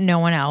it, no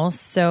one else.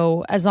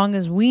 So as long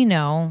as we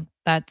know,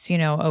 that's,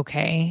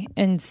 okay.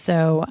 And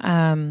so,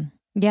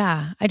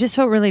 I just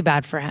felt really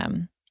bad for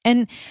him.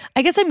 And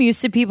I guess I'm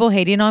used to people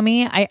hating on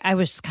me. I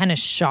was kind of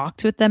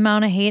shocked with the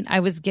amount of hate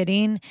I was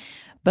getting,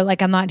 but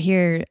like, I'm not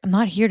here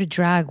to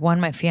drag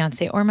my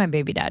fiance or my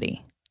baby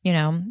daddy,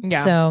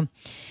 Yeah. So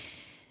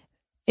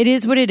it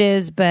is what it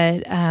is,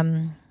 but,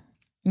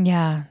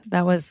 yeah,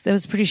 that was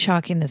pretty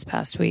shocking this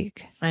past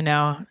week. I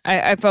know.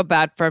 I felt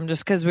bad for him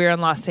just because we were in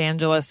Los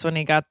Angeles when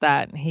he got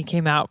that. And he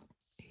came out.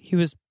 He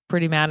was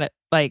pretty mad at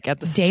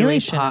the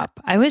situation. Daily Pop.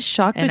 I was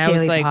shocked with Daily Pop. And I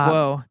was like,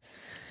 whoa.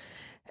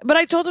 But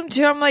I told him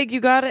too, I'm like,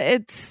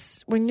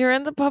 it's when you're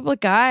in the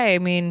public eye, I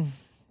mean,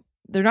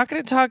 they're not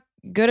going to talk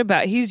good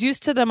about. He's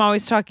used to them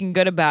always talking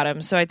good about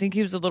him. So I think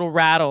he was a little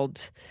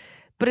rattled.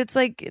 But it's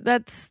like,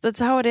 that's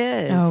how it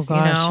is. Oh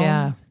gosh,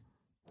 yeah.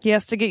 He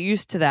has to get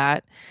used to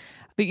that.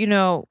 But,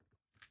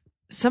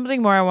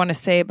 something more I want to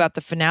say about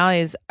the finale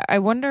is I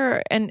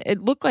wonder, and it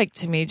looked like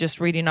to me, just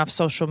reading off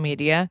social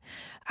media,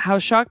 how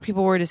shocked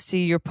people were to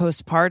see your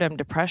postpartum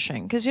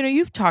depression. Because,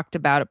 you've talked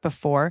about it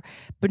before,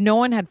 but no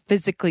one had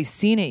physically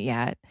seen it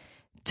yet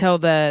till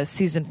the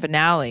season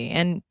finale.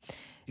 And,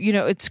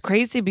 it's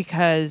crazy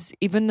because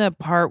even the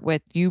part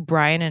with you,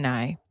 Brian, and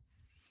I,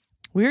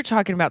 we were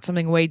talking about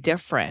something way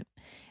different.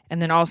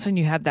 And then all of a sudden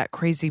you had that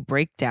crazy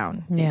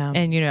breakdown. Yeah.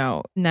 And,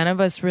 none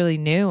of us really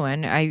knew.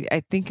 And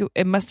I think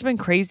it must have been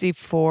crazy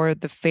for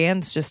the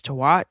fans just to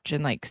watch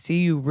and like see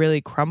you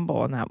really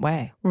crumble in that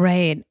way.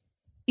 Right.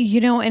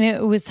 And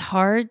it was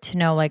hard to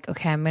know, like,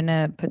 okay, I'm going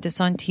to put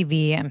this on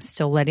TV. I'm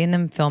still letting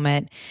them film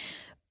it.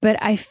 But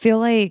I feel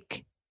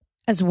like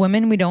as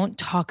women, we don't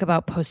talk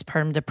about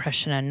postpartum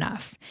depression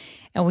enough.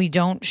 And we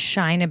don't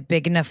shine a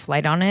big enough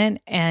light on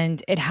it.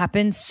 And it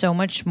happens so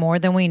much more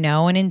than we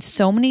know, and in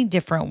so many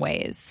different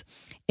ways.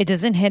 It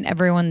doesn't hit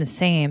everyone the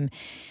same.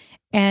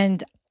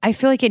 And I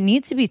feel like it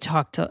needs to be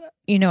talked to,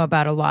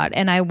 about a lot.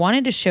 And I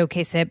wanted to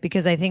showcase it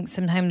because I think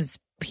sometimes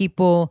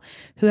people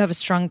who have a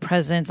strong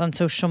presence on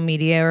social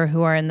media or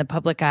who are in the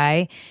public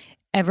eye,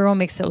 everyone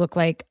makes it look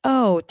like,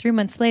 3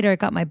 months later, I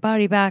got my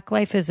body back.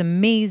 Life is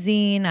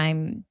amazing.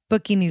 I'm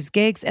booking these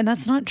gigs. And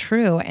that's not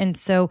true. And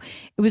so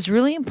it was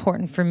really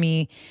important for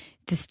me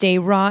to stay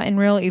raw and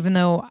real, even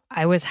though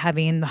I was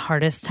having the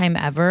hardest time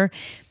ever.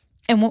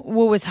 And what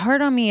was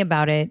hard on me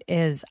about it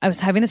is I was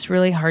having this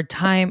really hard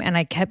time, and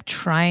I kept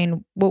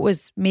trying. What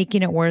was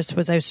making it worse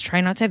was I was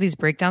trying not to have these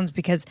breakdowns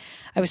because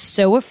I was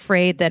so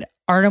afraid that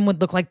Artem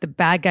would look like the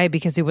bad guy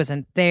because he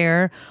wasn't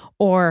there,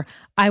 or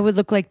I would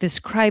look like this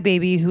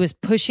crybaby who was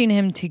pushing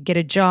him to get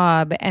a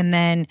job. And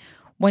then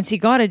once he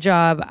got a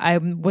job, I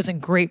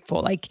wasn't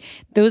grateful. Like,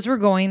 those were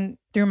going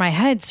through my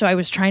head. So I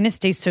was trying to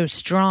stay so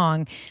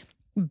strong,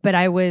 but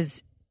I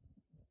was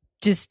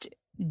just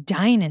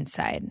dying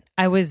inside.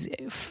 I was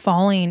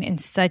falling in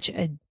such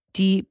a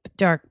deep,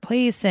 dark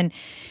place. And,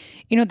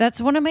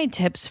 that's one of my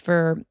tips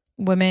for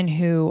women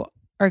who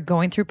are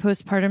going through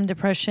postpartum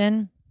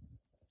depression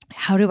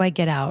How do I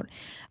get out?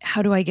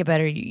 How do I get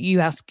better? You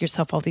ask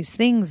yourself all these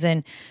things.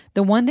 And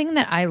the one thing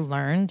that I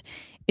learned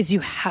is you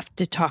have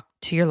to talk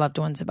to your loved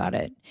ones about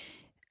it.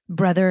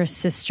 Brother,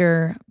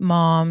 sister,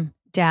 mom,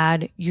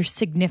 dad, your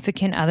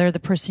significant other, the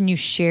person you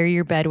share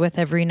your bed with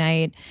every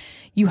night.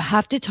 You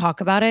have to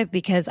talk about it,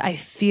 because I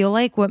feel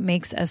like what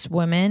makes us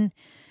women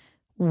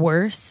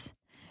worse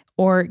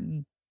or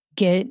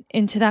get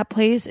into that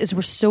place is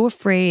we're so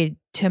afraid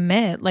to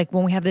admit, like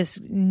when we have this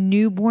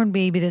newborn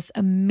baby, this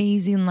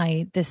amazing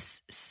light,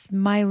 this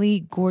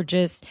smiley,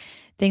 gorgeous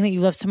thing that you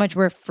love so much,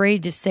 we're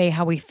afraid to say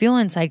how we feel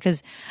inside.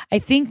 Because I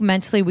think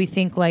mentally we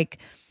think like,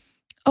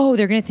 oh,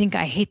 they're going to think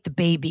I hate the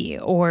baby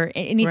or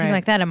anything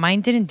like that. And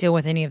mine didn't deal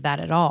with any of that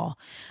at all.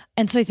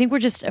 And so I think we're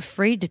just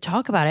afraid to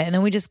talk about it. And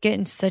then we just get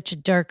in such a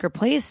darker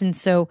place. And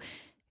so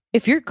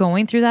if you're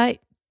going through that,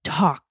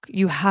 talk.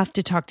 You have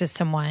to talk to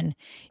someone.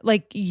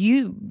 Like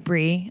you,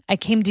 Brie, I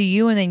came to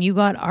you and then you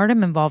got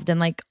Artem involved. And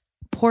like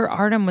poor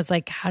Artem was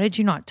like, how did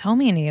you not tell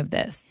me any of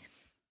this?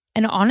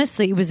 And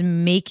honestly, it was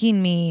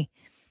making me,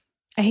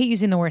 I hate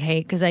using the word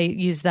hate because I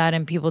used that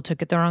and people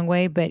took it the wrong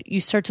way, but you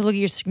start to look at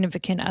your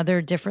significant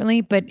other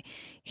differently. But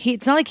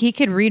it's not like he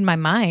could read my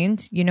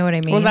mind. You know what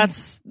I mean? Well,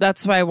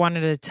 that's why I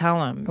wanted to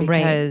tell him,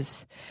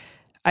 because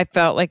I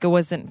felt like it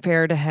wasn't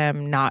fair to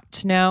him not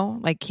to know.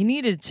 Like he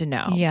needed to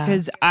know. Yeah.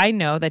 Because I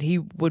know that he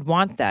would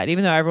want that,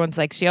 even though everyone's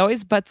like, she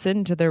always butts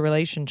into their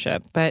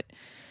relationship. But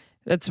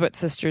that's what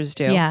sisters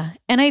do. Yeah.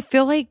 And I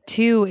feel like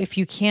too, if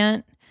you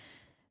can't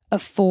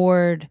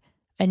afford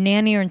a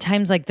nanny, or in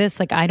times like this,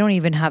 like I don't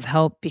even have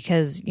help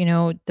because, you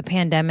know, the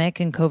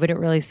pandemic and COVID, it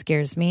really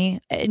scares me.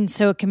 And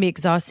so it can be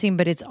exhausting,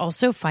 but it's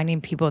also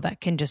finding people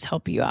that can just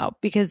help you out.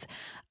 Because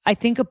I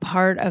think a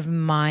part of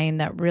mine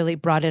that really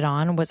brought it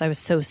on was I was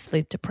so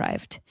sleep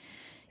deprived.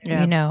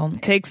 Yeah. You know,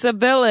 it takes a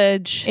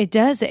village. It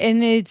does.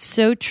 And it's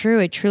so true.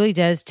 It truly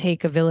does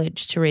take a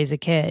village to raise a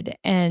kid.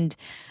 And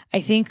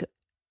I think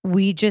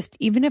we just,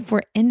 even if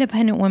we're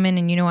independent women,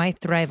 and, you know, I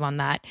thrive on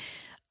that,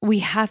 we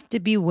have to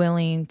be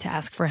willing to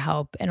ask for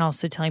help and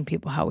also telling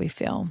people how we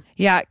feel.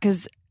 Yeah,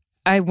 because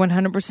I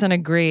 100%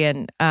 agree.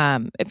 And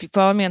if you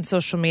follow me on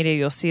social media,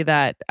 you'll see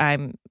that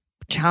I'm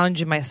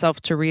challenging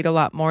myself to read a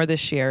lot more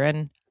this year.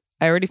 And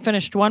I already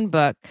finished one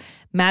book,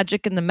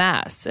 Magic in the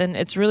Mass, and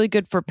it's really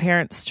good for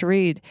parents to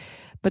read.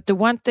 But the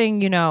one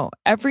thing, you know,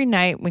 every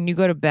night when you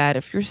go to bed,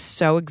 if you're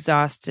so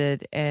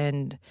exhausted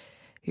and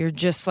you're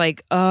just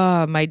like,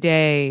 oh, my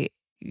day,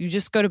 you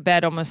just go to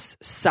bed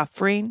almost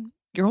suffering,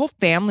 your whole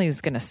family is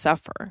going to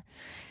suffer.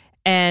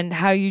 And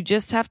how you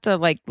just have to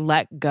like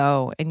let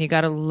go, and you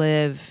got to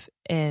live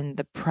in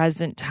the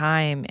present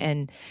time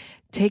and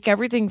take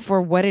everything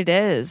for what it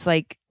is.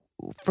 Like,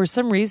 for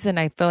some reason,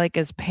 I feel like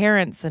as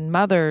parents and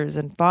mothers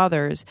and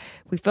fathers,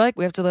 we feel like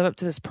we have to live up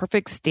to this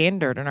perfect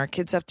standard, and our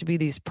kids have to be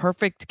these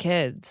perfect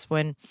kids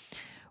when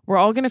we're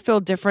all going to feel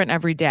different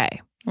every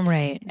day.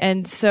 Right.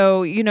 And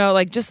so, you know,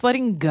 like just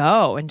letting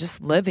go and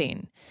just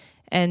living.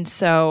 And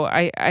so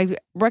I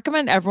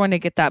recommend everyone to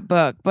get that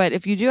book. But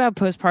if you do have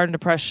postpartum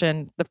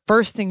depression, the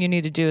first thing you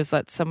need to do is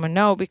let someone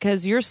know,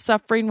 because your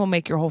suffering will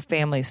make your whole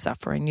family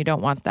suffer, and you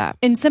don't want that.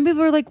 And some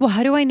people are like, well,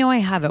 how do I know I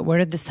have it? What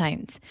are the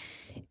signs?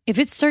 If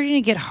it's starting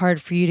to get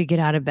hard for you to get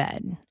out of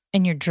bed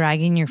and you're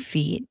dragging your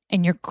feet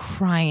and you're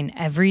crying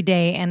every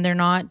day, and they're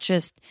not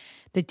just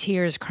the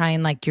tears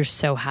crying like you're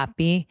so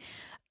happy,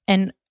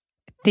 and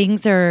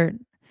things are,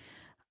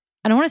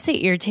 I don't want to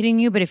say irritating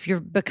you, but if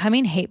you're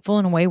becoming hateful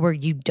in a way where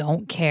you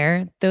don't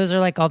care, those are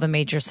like all the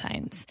major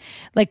signs.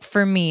 Like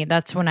for me,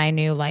 that's when I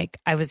knew like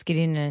I was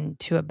getting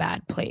into a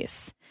bad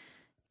place.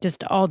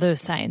 Just all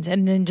those signs.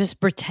 And then just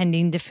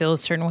pretending to feel a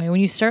certain way.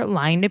 When you start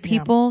lying to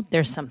people,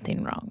 there's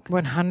something wrong.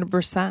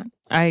 100%.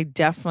 I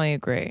definitely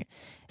agree.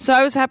 So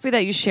I was happy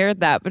that you shared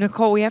that. But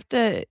Nicole, we have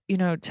to, you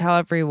know, tell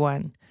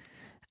everyone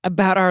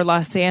about our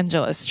Los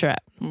Angeles trip.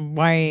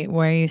 Why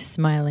are you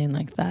smiling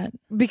like that?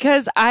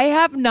 Because I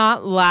have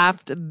not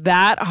laughed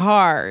that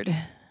hard.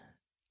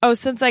 Oh,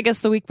 since I guess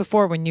the week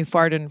before when you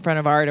farted in front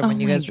of Artem, when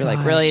you guys were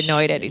like really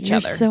annoyed at each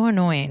other. You're so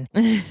annoying.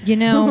 You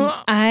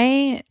know,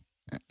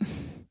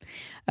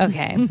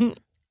 okay.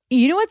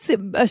 You know what's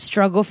a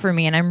struggle for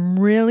me, and I'm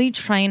really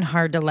trying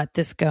hard to let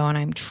this go, and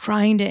I'm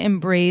trying to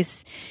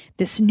embrace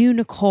this new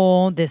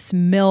Nicole, this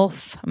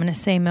MILF. I'm going to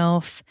say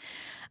MILF.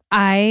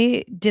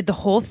 I did the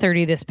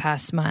Whole30 this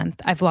past month.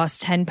 I've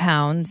lost 10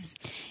 pounds,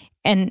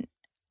 and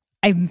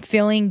I'm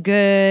feeling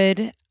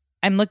good.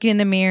 I'm looking in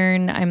the mirror,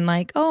 and I'm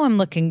like, oh, I'm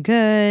looking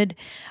good.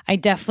 I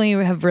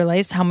definitely have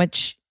realized how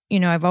much,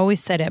 you know, I've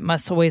always said it,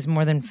 muscle weighs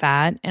more than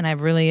fat. And I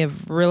really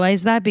have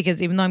realized that,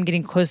 because even though I'm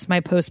getting close to my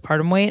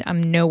postpartum weight,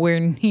 I'm nowhere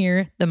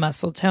near the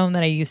muscle tone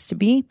that I used to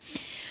be.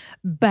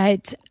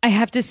 But I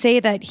have to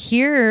say that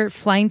here,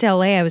 flying to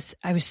LA, I was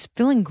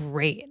feeling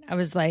great. I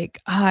was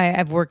like,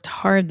 I've worked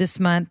hard this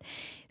month.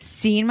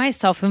 Seeing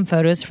myself in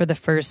photos for the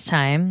first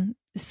time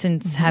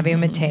since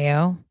having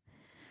Mateo.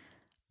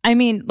 I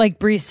mean, like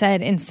Brie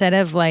said, instead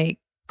of like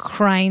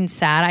crying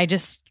sad, I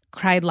just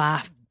cried,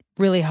 laughed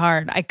really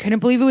hard. I couldn't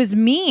believe it was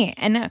me.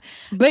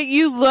 But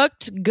you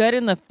looked good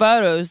in the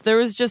photos. There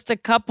was just a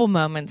couple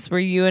moments where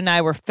you and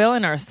I were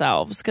feeling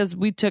ourselves because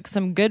we took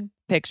some good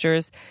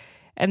pictures.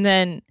 And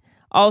then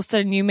all of a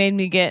sudden you made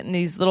me get in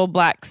these little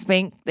black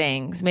spank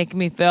things, making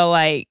me feel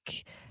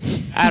like,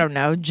 I don't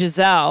know,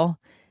 Giselle.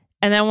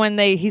 And then when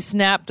he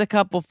snapped a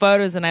couple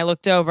photos and I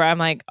looked over, I'm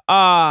like,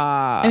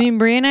 I mean,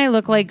 Brie and I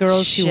look like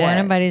girls shit. who weren't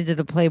invited to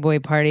the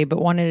Playboy party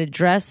but wanted to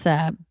dress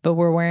up, but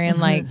we're wearing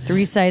like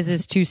 3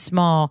 sizes too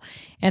small.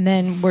 And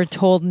then we're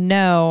told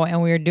no,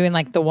 and we were doing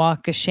like the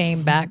walk of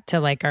shame back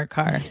to like our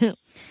car.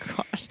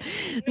 Gosh.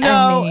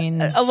 No,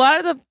 a lot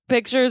of the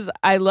pictures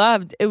I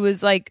loved. It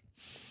was like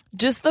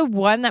just the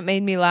one that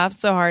made me laugh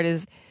so hard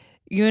is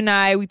you and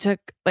I, we took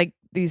like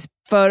these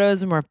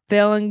photos and we're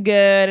feeling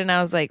good. And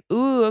I was like,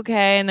 ooh,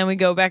 okay. And then we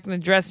go back in the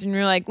dressing room.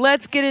 We're like,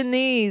 let's get in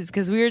these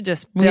because we were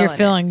just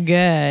feeling good.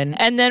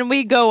 And then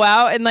we go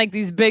out and like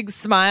these big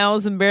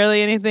smiles and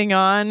barely anything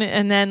on.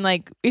 And then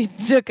like we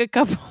took a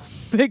couple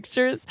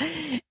pictures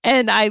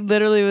and I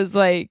literally was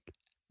like,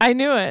 I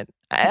knew it.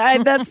 I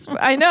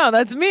know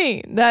that's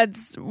me.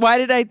 Why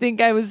did I think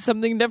I was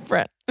something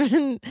different?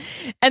 And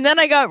then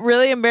I got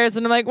really embarrassed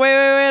and I'm like, wait,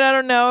 I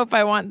don't know if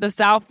I want this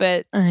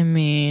outfit. I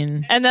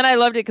mean, and then I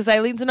loved it because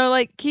Eileen said, no,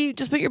 like, Keith,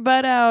 just put your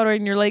butt out or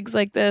in your legs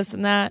like this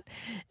and that.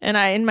 And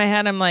in my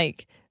head, I'm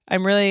like,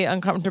 I'm really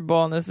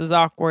uncomfortable and this is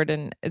awkward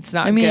and it's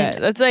not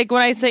good. That's like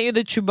when I sent you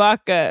the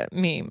Chewbacca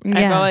meme.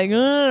 Yeah. I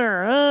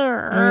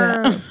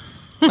felt like,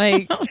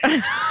 like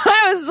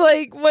I was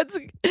like,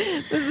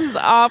 this is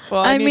awful.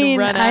 I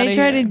mean, I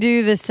try to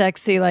do the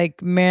sexy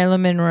like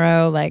Marilyn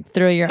Monroe, like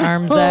throw your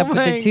arms up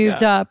with the tube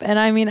top. And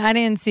I mean, I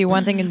didn't see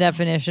one thing in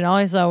definition. All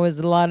I saw was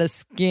a lot of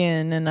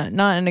skin and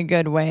not in a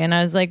good way. And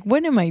I was like,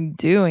 what am I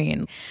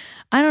doing?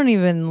 I don't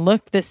even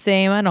look the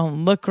same. I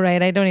don't look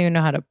right. I don't even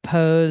know how to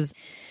pose.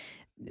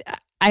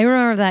 I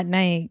remember that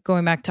night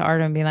going back to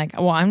Artem and being like,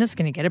 well, I'm just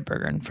going to get a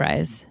burger and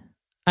fries.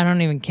 I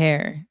don't even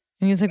care.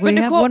 And he's like, well,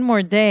 you have one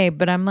more day.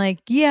 But I'm like,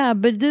 yeah,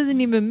 but it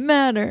doesn't even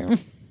matter.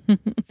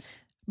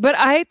 But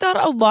I thought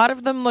a lot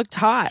of them looked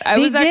hot.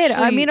 They did.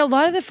 I mean, a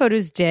lot of the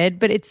photos did,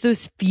 but it's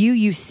those few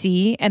you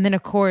see. And then,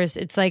 of course,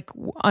 it's like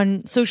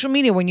on social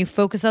media when you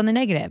focus on the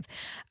negative.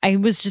 I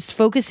was just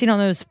focusing on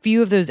those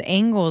few of those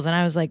angles. And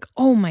I was like,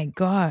 oh, my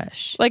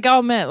gosh. Like, I'll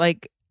admit,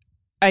 like,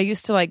 I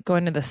used to like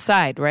going to the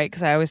side, right?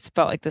 Because I always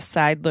felt like the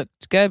side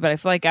looked good. But I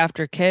feel like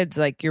after kids,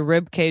 like your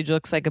rib cage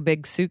looks like a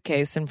big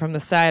suitcase. And from the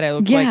side, I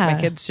look like my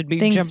kids should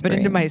be jumping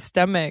into my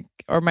stomach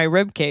or my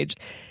rib cage.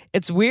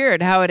 It's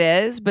weird how it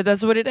is, but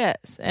that's what it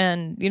is.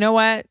 And you know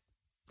what?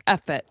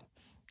 F it.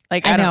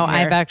 Like, I know.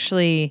 I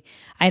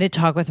had a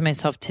talk with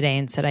myself today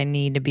and said I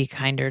need to be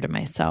kinder to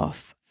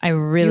myself. I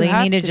really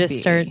need to just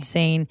start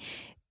saying,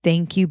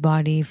 thank you,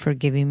 body, for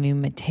giving me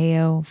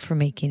Mateo, for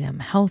making him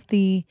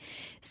healthy.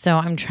 So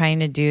I'm trying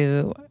to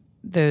do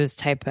those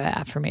type of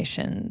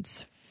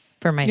affirmations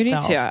for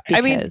myself. You need to.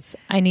 Because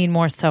I need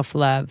more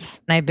self-love.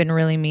 And I've been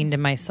really mean to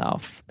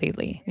myself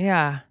lately.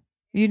 Yeah.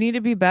 You need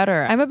to be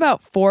better. I'm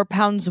about 4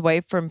 pounds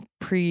away from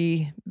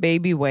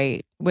pre-baby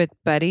weight with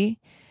Buddy.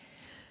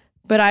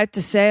 But I have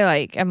to say,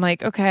 like, I'm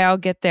like, okay, I'll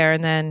get there.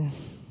 And then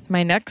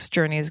my next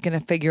journey is going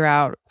to figure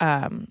out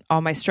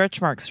all my stretch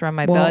marks around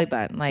my belly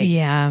button. Like,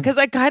 yeah. Because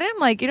I kind of am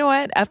like, you know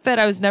what? F it.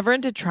 I was never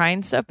into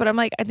trying stuff, but I'm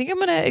like, I think I'm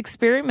going to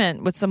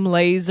experiment with some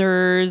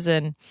lasers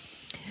and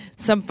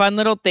some fun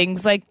little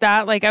things like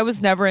that. Like, I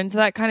was never into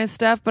that kind of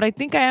stuff, but I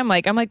think I am.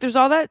 Like, I'm like, there's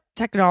all that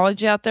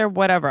technology out there,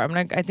 whatever.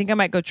 I think I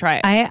might go try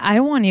it. I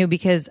want you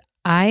because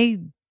I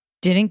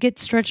didn't get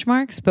stretch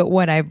marks, but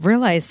what I've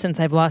realized since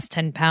I've lost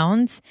 10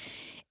 pounds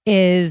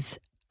is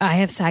I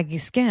have saggy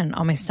skin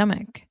on my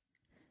stomach.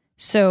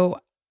 So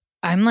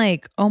I'm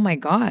like, oh my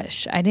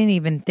gosh, I didn't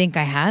even think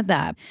I had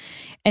that.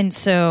 And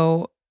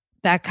so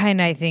that kind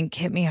of, I think,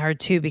 hit me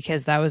hard too,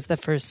 because that was the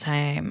first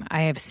time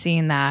I have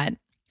seen that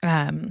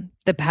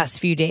the past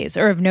few days,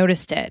 or have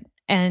noticed it.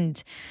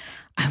 And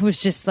I was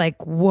just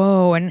like,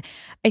 whoa. And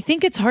I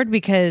think it's hard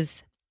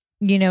because,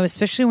 you know,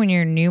 especially when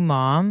you're a new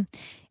mom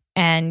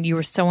and you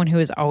were someone who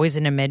was always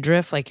in a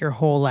midriff like your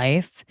whole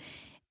life.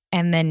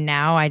 And then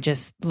now I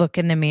just look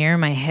in the mirror,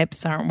 my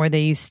hips aren't where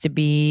they used to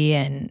be.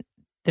 And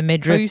the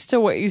midriff.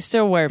 Oh, you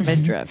still wear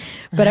midriffs.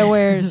 But I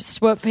wear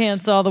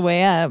sweatpants all the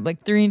way up,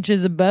 like 3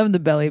 inches above the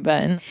belly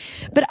button.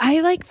 But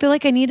I feel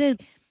like I need to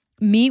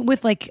meet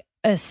with like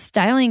a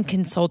styling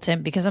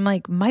consultant, because I'm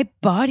like, my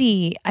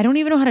body, I don't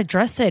even know how to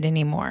dress it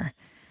anymore.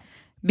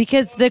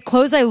 Because the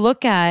clothes I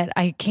look at,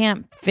 I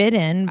can't fit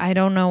in. I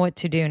don't know what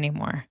to do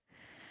anymore.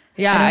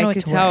 Yeah, I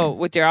could tell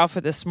with your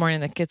outfit this morning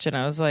in the kitchen.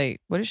 I was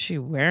like, what is she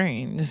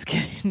wearing? Just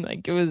kidding.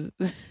 Like, it was...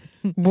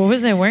 What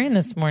was I wearing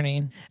this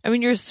morning? I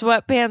mean, your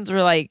sweatpants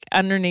were like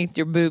underneath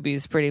your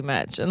boobies pretty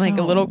much, and like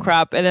a little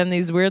crop, and then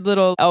these weird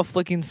little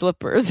elf-looking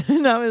slippers.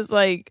 And I was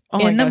like, oh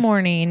my gosh. In the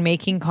morning,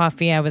 making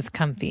coffee, I was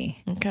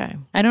comfy. Okay.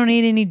 I don't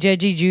need any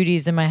judgy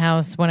Judies in my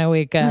house when I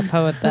wake up.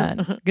 How about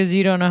that? Because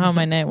you don't know how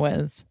my night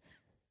was.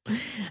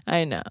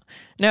 I know.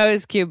 No, it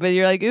was cute, but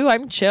you're like, ooh,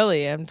 I'm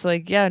chilly. I'm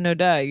like, yeah, no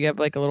duh. You have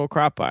like a little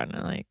crop on.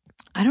 I'm like,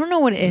 I don't know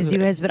what it is, you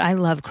guys, but I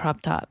love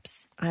crop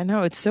tops. I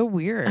know. It's so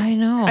weird. I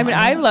know. I mean,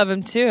 I love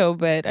them too,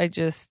 but I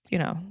just,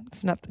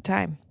 it's not the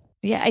time.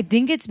 Yeah, I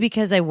think it's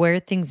because I wear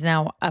things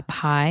now up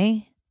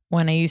high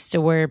when I used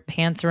to wear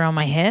pants around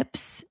my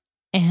hips.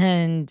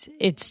 And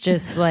it's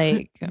just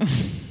like...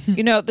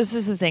 This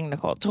is the thing,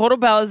 Nicole. Total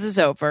Bellas is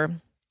over.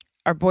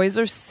 Our boys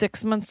are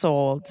 6 months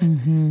old.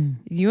 Mm-hmm.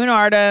 You and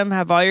Artem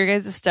have all your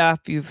guys' stuff.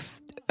 You've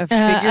figured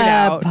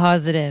out.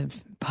 Positive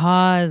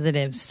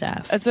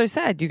stuff. That's what I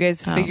said. You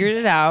guys figured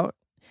it out.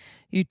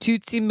 You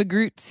Tootsie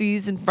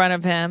McGrootsies in front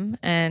of him,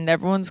 and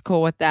everyone's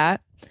cool with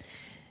that.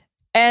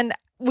 And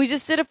we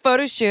just did a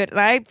photo shoot, and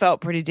I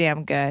felt pretty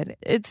damn good.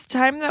 It's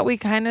time that we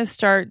kind of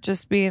start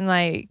just being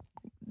like,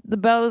 the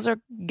Bellas are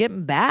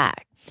getting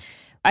back.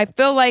 I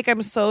feel like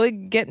I'm slowly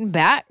getting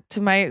back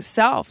to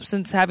myself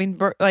since having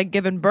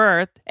given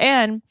birth.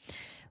 And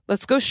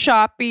let's go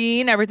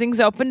shopping. Everything's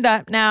opened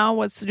up now.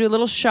 Let's do a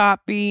little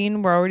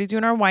shopping. We're already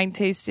doing our wine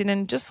tasting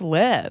and just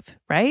live,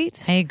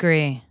 right? I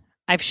agree.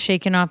 I've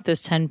shaken off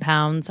those 10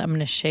 pounds. I'm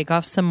going to shake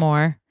off some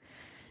more.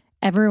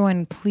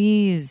 Everyone,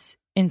 please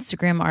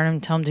Instagram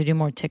Artem, tell him to do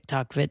more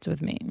TikTok vids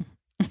with me.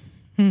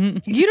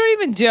 You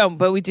don't even do them,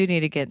 but we do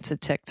need to get to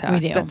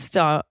TikTok. We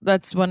do.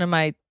 That's one of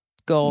my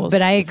goals.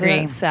 But I agree.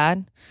 Isn't that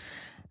sad?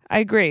 I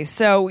agree.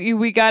 So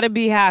we got to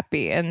be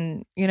happy.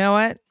 And you know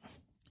what?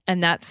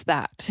 And that's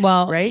that.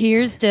 Well, right?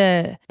 Here's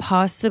the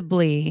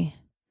possibly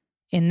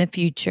in the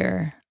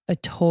future, a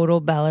total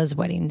Bella's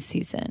wedding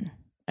season.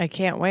 I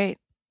can't wait.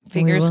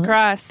 Fingers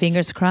crossed.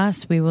 Fingers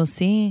crossed. We will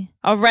see.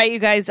 All right, you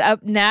guys.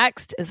 Up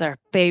next is our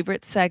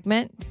favorite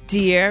segment,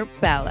 Dear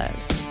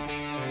Bellas.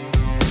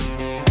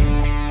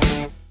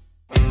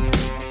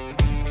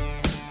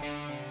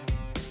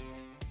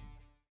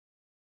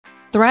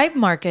 Thrive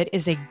Market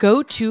is a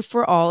go-to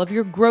for all of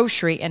your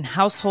grocery and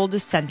household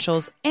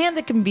essentials, and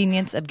the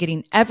convenience of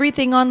getting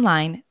everything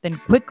online, then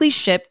quickly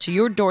shipped to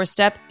your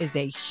doorstep is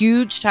a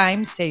huge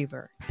time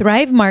saver.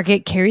 Thrive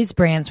Market carries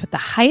brands with the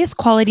highest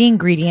quality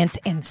ingredients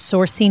and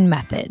sourcing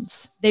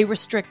methods. They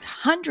restrict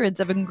hundreds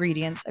of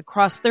ingredients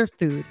across their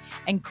food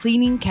and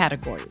cleaning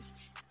categories,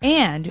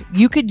 and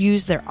you could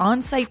use their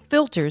on-site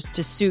filters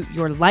to suit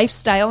your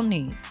lifestyle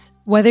needs.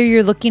 Whether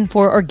you're looking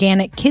for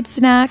organic kid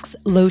snacks,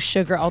 low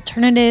sugar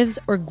alternatives,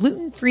 or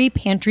gluten-free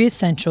pantry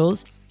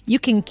essentials, you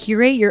can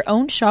curate your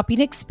own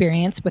shopping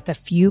experience with a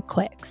few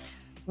clicks.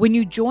 When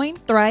you join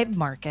Thrive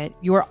Market,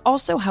 you are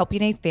also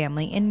helping a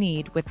family in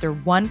need with their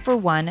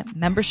 1-for-1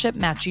 membership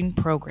matching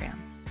program.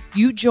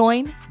 You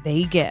join,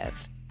 they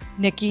give.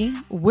 Nikki,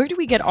 where do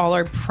we get all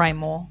our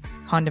primal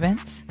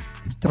condiments?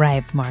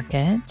 Thrive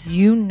Market.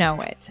 You know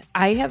it.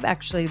 I have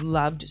actually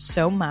loved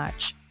so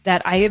much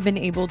that I have been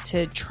able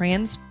to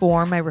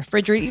transform my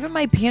refrigerator, even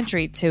my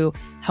pantry, to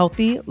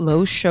healthy,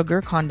 low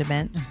sugar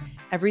condiments. Mm-hmm.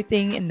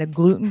 Everything in the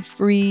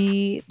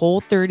gluten-free,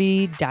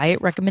 Whole30 diet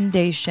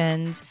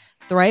recommendations.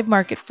 Thrive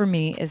Market for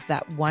me is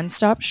that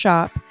one-stop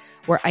shop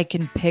where I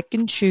can pick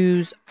and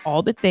choose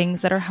all the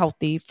things that are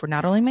healthy for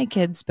not only my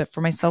kids, but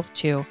for myself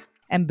too.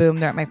 And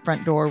boom, they're at my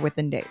front door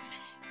within days.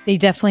 They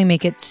definitely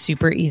make it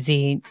super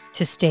easy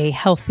to stay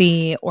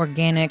healthy,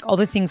 organic, all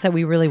the things that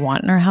we really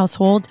want in our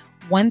household.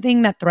 One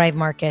thing that Thrive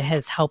Market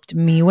has helped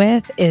me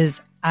with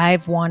is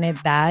I've wanted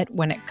that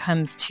when it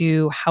comes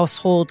to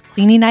household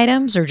cleaning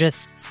items or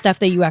just stuff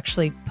that you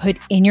actually put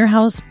in your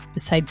house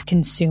besides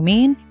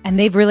consuming. And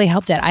they've really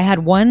helped it. I had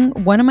one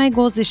of my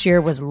goals this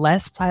year was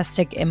less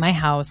plastic in my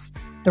house.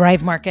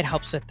 Thrive Market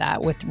helps with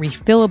that, with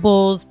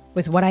refillables,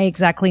 with what I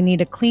exactly need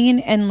to clean.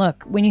 And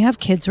look, when you have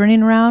kids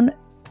running around,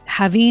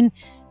 having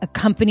a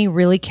company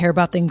really care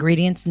about the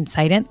ingredients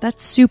inside it,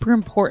 that's super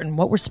important.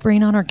 What we're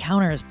spraying on our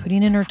counters,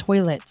 putting in our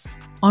toilets,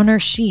 on our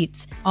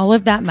sheets, all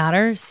of that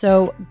matters.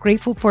 So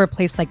grateful for a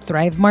place like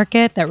Thrive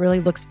Market that really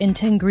looks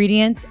into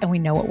ingredients and we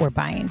know what we're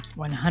buying.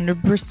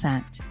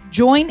 100%.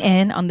 Join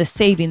in on the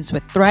savings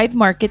with Thrive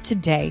Market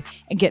today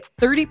and get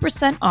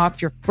 30%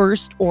 off your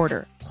first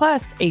order,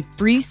 plus a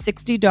free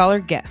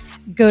 $60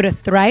 gift. Go to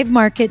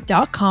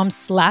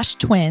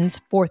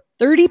thrivemarket.com/twins for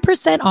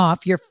 30%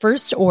 off your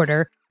first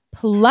order,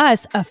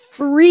 plus a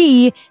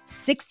free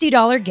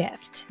 $60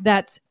 gift.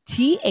 That's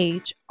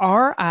THRIVE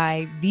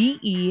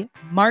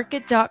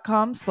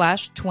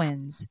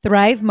market.com/twins.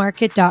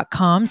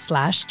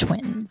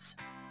 thrivemarket.com/twins.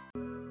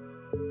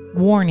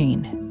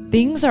 Warning,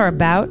 things are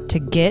about to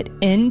get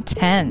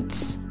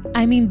intense.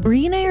 I mean,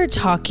 Brie and I are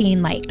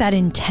talking like that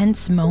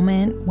intense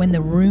moment when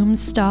the room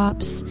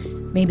stops,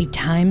 maybe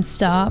time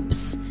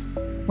stops,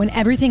 when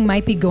everything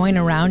might be going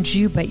around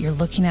you, but you're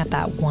looking at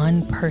that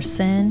one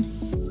person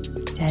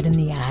dead in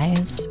the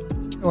eyes,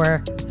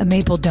 or a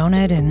maple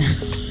donut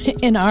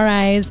in our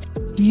eyes.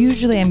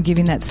 Usually I'm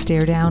giving that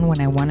stare down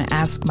when I want to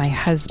ask my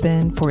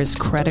husband for his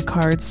credit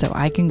card so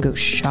I can go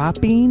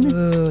shopping.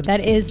 Ooh, that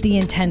is the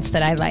intense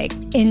that I like.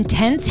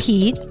 Intense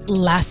heat,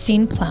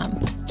 lasting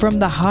plump. From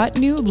the hot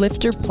new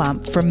Lifter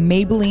Plump from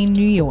Maybelline,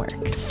 New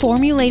York.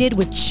 Formulated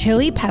with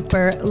chili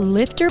pepper,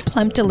 Lifter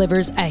Plump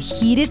delivers a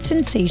heated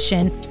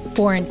sensation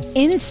for an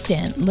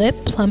instant lip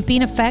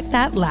plumping effect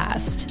that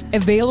lasts.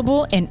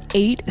 Available in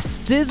 8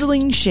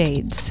 sizzling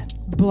shades.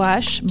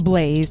 Blush,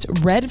 Blaze,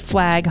 Red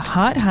Flag,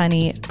 Hot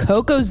Honey,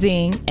 Cocoa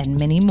Zing, and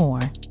many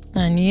more.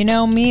 And you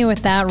know me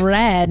with that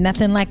red,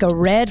 nothing like a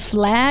red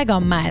flag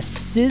on my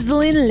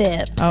sizzling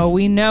lips. Oh,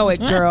 we know it,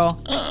 girl.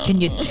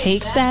 Can you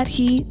take that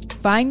heat?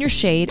 Find your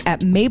shade at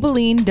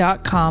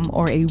Maybelline.com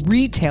or a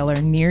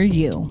retailer near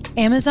you.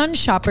 Amazon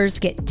shoppers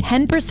get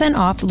 10%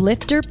 off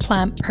Lifter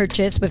Plump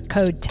purchase with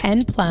code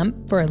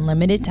 10PLUMP for a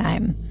limited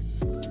time.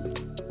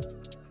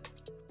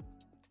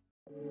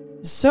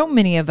 So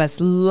many of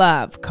us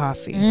love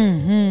coffee.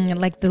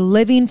 Like the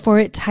living for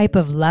it type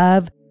of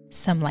love.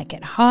 Some like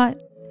it hot.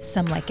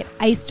 Some like it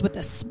iced with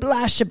a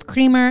splash of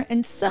creamer,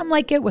 and some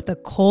like it with a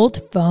cold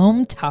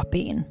foam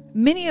topping.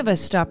 Many of us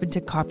stop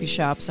into coffee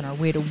shops on our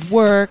way to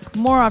work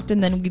more often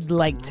than we'd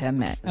like to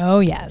admit.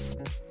 Oh, yes.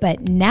 But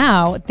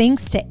now,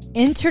 thanks to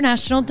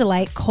International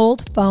Delight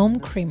Cold Foam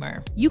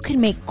Creamer, you can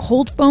make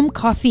cold foam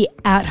coffee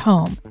at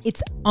home.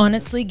 It's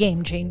honestly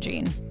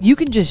game-changing. You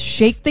can just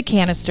shake the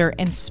canister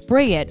and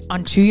spray it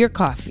onto your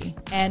coffee.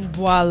 And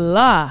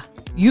voila!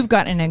 You've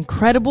got an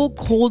incredible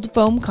cold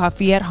foam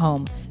coffee at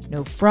home.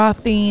 No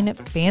frothing,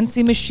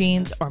 fancy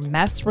machines, or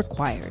mess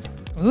required.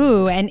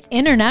 Ooh, and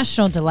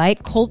International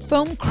Delight Cold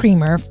Foam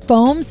Creamer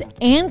foams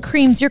and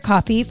creams your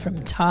coffee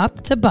from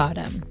top to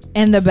bottom.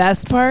 And the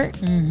best part?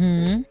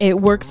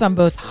 It works on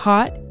both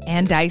hot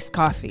and iced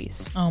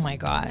coffees. Oh my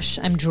gosh,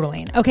 I'm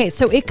drooling. Okay,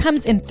 so it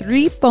comes in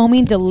 3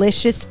 foaming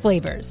delicious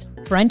flavors: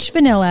 French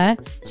vanilla,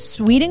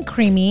 sweet and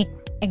creamy,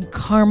 and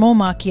caramel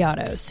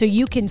macchiato, so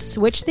you can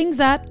switch things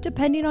up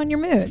depending on your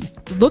mood.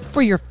 Look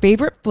for your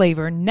favorite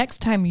flavor next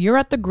time you're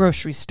at the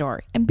grocery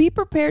store and be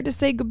prepared to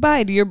say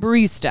goodbye to your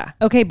barista.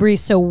 Okay, Bree,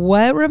 so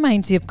what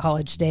reminds you of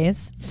college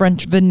days?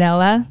 French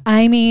vanilla?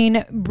 I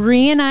mean,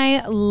 Bree and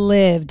I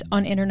lived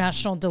on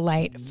International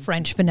Delight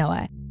French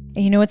vanilla.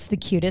 And you know what's the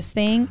cutest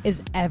thing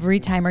is every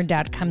time our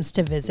dad comes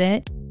to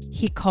visit,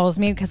 he calls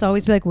me because I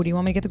always be like, what do you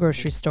want me to get at the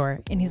grocery store?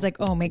 And he's like,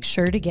 oh, make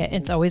sure to get,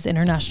 it's always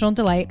International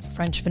Delight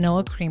French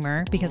vanilla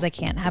creamer because I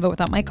can't have it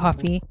without my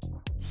coffee.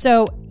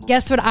 So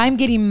guess what I'm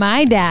getting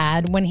my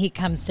dad when he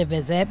comes to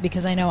visit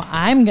because I know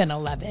I'm going to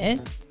love it.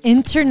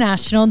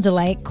 International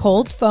Delight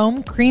Cold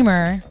Foam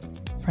Creamer.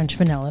 French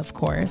vanilla, of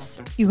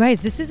course. You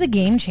guys, this is a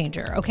game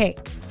changer. Okay,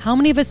 how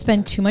many of us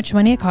spend too much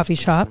money at coffee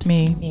shops?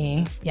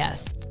 Me.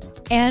 Yes.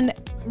 And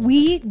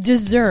we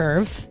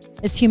deserve,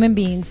 as human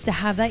beings, to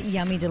have that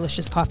yummy,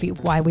 delicious coffee.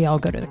 Why we all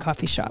go to the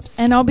coffee shops.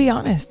 And I'll be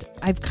honest,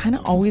 I've kind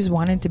of always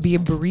wanted to be a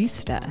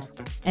barista.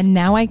 And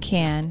now I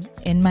can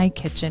in my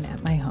kitchen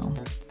at my home.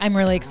 I'm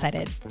really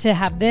excited to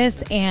have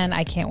this, and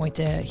I can't wait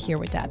to hear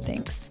what Dad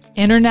thinks.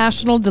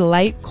 International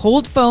Delight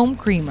Cold Foam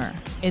Creamer.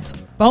 It's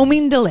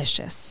foaming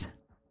delicious.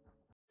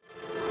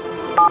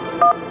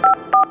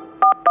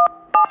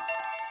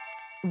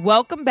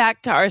 Welcome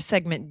back to our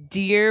segment,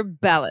 Dear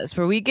Bellas,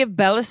 where we give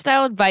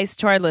Bella-style advice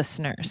to our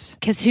listeners.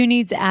 Because who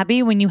needs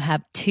Abby when you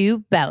have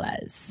 2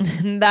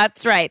 Bellas?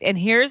 That's right. And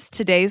here's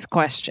today's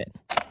question.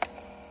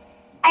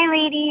 Hi,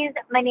 ladies.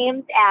 My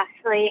name's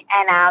Ashley,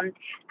 and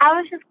I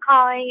was just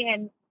calling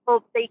and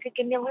hope that you could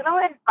give me a little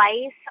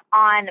advice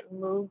on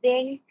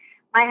moving.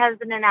 My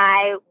husband and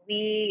I,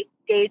 we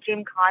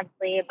daydream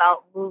constantly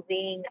about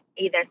moving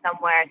either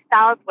somewhere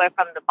south, we're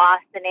from the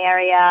Boston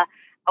area,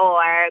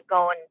 or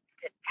going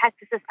to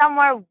Texas or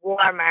somewhere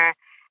warmer.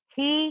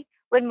 He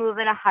would move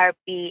in a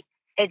heartbeat.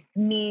 It's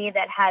me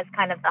that has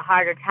kind of the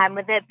harder time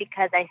with it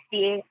because I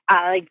see,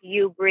 like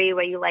you, Bree,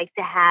 where you like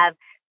to have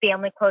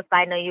family close by.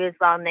 I know you as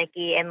well,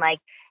 Nikki. And like,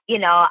 you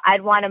know,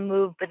 I'd want to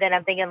move, but then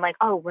I'm thinking like,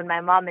 oh, would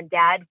my mom and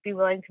dad be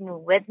willing to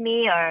move with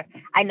me? Or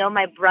I know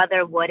my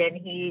brother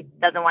wouldn't. He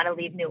doesn't want to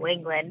leave New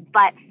England.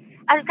 But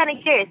I was kind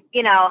of curious,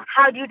 you know,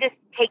 how do you just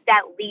take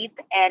that leap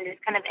and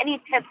just kind of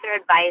any tips or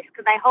advice?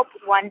 Because I hope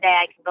one day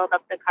I can build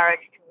up the courage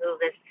to move.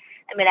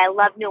 I mean, I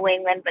love New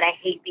England, but I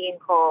hate being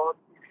cold.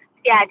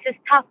 Yeah, it's just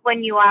tough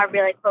when you are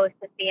really close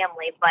to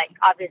family, but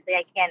obviously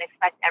I can't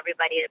expect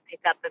everybody to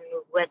pick up and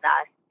move with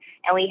us.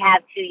 And we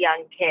have 2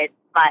 young kids,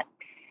 but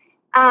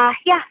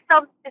yeah,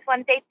 so just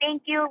want to say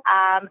thank you.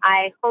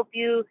 I hope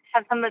you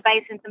have some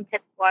advice and some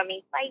tips for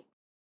me. Bye.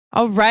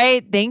 All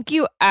right. Thank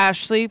you,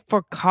 Ashley,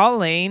 for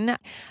calling.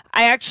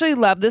 I actually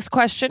love this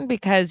question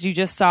because you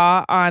just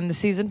saw on the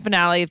season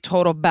finale of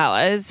Total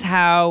Bellas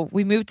how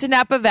we moved to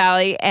Napa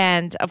Valley.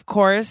 And of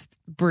course,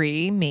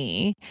 Bree,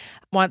 me,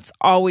 wants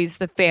always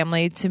the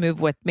family to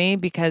move with me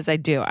because I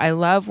do. I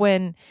love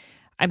when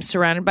I'm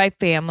surrounded by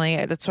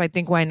family. That's why I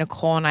think why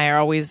Nicole and I are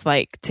always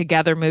like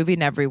together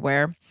moving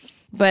everywhere.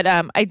 But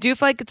I do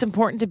feel like it's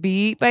important to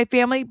be by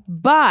family,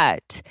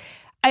 but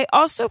I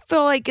also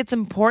feel like it's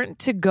important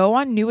to go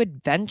on new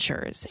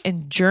adventures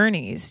and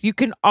journeys. You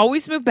can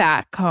always move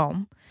back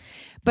home,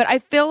 but I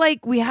feel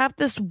like we have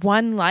this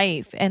one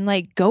life and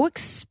like go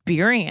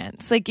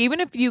experience. Like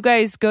even if you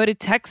guys go to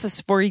Texas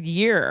for a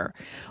year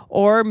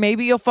or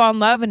maybe you'll fall in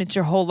love and it's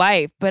your whole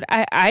life, but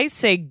I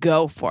say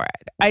go for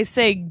it. I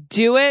say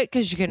do it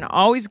because you can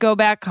always go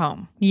back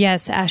home.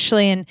 Yes,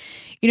 Ashley. And,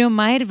 you know,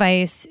 my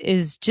advice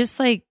is just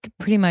like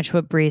pretty much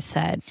what Bree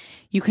said.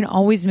 You can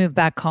always move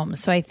back home.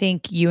 So I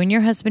think you and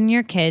your husband and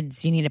your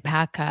kids, you need to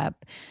pack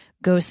up,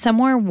 Go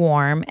somewhere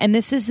warm. And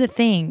this is the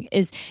thing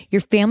is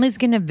your family's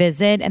going to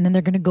visit and then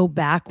they're going to go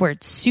back where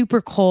it's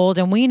super cold.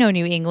 And we know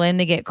New England,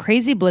 they get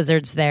crazy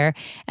blizzards there.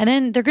 And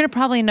then they're going to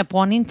probably end up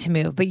wanting to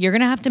move, but you're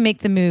going to have to make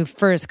the move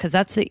first because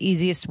that's the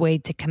easiest way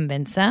to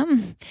convince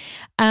them.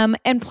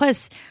 And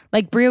plus,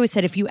 like Brie always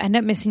said, if you end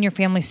up missing your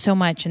family so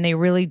much and they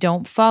really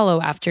don't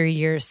follow after a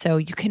year or so,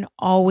 you can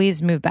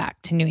always move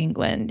back to New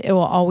England. It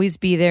will always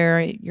be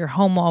there. Your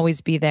home will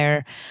always be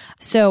there.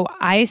 So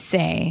I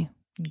say,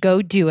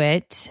 go do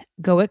it.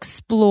 Go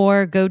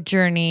explore, go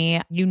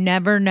journey. You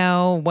never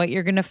know what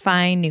you're going to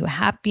find, new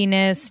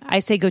happiness. I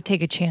say go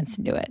take a chance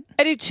and do it.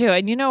 I do too.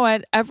 And you know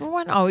what?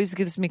 Everyone always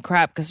gives me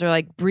crap because they're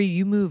like, Brie,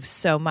 you move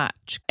so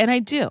much. And I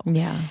do.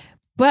 Yeah.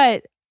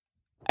 But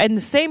in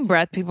the same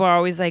breath, people are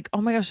always like, oh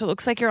my gosh, it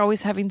looks like you're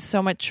always having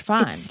so much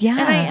fun. Yeah.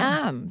 And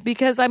I am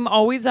because I'm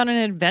always on an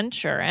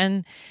adventure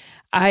and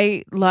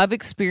I love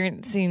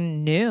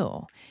experiencing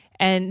new.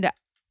 And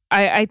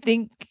I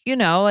think, you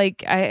know,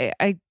 like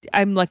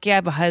I'm lucky I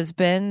have a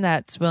husband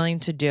that's willing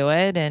to do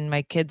it and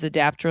my kids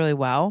adapt really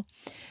well.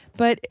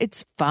 But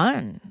it's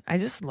fun. I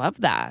just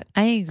love that.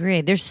 I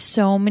agree. There's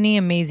so many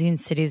amazing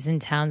cities and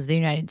towns in the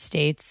United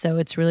States. So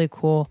it's really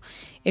cool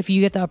if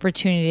you get the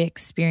opportunity to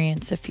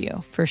experience a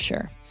few, for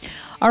sure.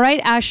 All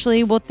right,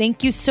 Ashley. Well,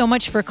 thank you so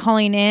much for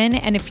calling in.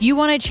 And if you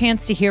want a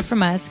chance to hear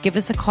from us, give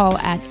us a call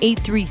at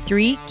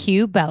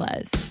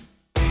 833-Q-BELLAS.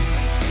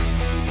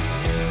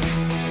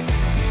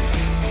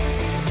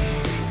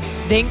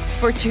 Thanks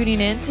for tuning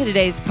in to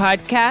today's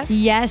podcast.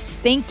 Yes,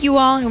 thank you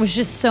all. It was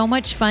just so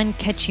much fun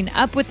catching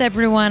up with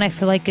everyone. I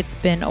feel like it's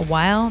been a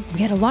while.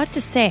 We had a lot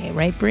to say,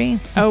 right, Brie?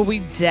 Oh, we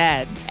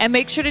did. And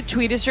make sure to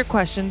tweet us your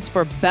questions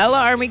for Bella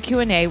Army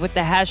Q&A with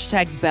the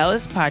hashtag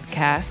Bella's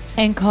Podcast.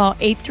 And call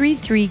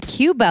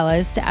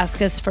 833-Q-BELLAS to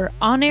ask us for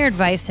on-air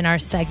advice in our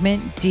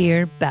segment,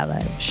 Dear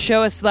Bellas.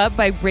 Show us love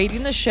by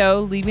rating the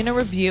show, leaving a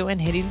review,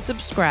 and hitting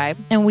subscribe.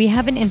 And we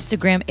have an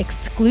Instagram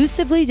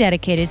exclusively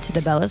dedicated to the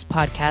Bellas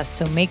Podcast,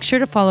 so make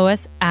sure to follow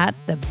us at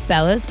the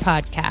Bellas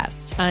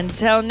Podcast.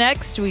 Until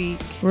next week,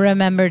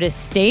 remember to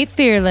stay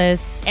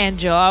fearless.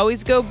 And you'll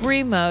always go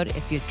Brie mode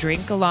if you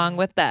drink along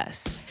with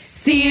us.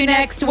 See you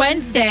next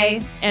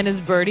Wednesday. And as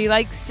Birdie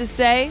likes to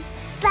say,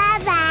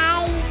 Bye-bye.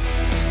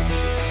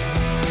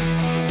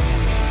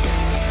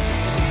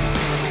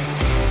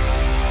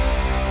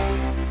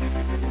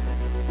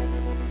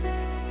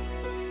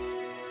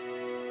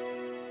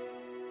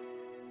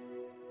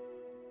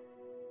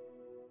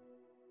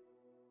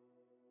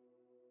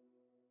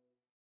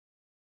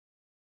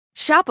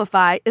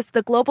 Shopify is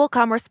the global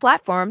commerce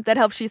platform that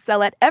helps you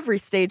sell at every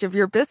stage of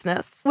your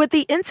business. With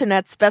the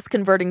internet's best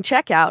converting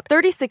checkout,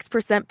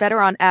 36%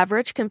 better on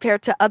average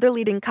compared to other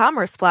leading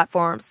commerce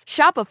platforms,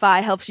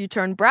 Shopify helps you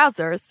turn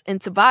browsers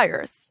into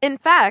buyers. In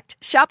fact,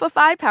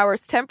 Shopify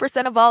powers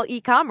 10% of all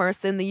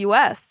e-commerce in the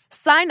U.S.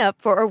 Sign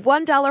up for a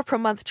 $1 per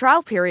month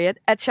trial period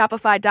at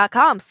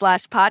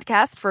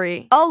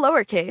shopify.com/podcastfree. All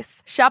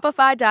lowercase,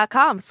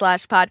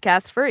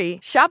 shopify.com/podcastfree,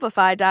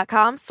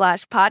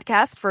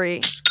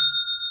 shopify.com/podcastfree.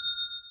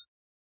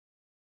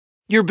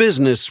 Your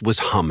business was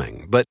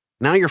humming, but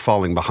now you're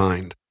falling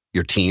behind.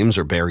 Your teams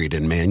are buried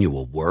in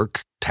manual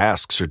work,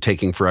 tasks are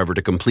taking forever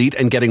to complete,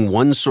 and getting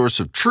one source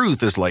of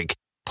truth is like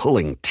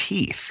pulling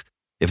teeth.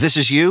 If this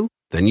is you,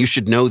 then you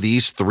should know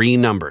these three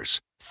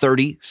numbers: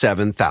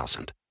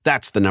 37,000.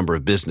 That's the number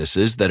of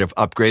businesses that have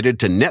upgraded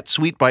to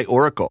NetSuite by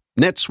Oracle.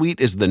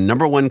 NetSuite is the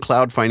 #1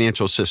 cloud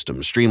financial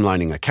system,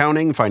 streamlining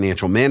accounting,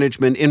 financial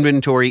management,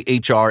 inventory,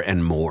 HR,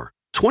 and more.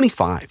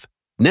 25.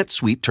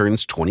 NetSuite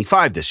turns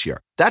 25 this year.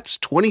 That's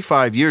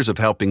 25 years of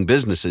helping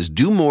businesses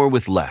do more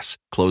with less,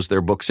 close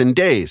their books in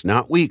days,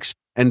 not weeks,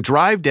 and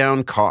drive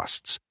down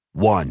costs.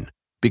 One,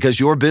 because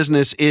your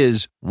business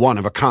is one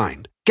of a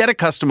kind. Get a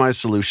customized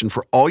solution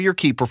for all your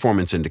key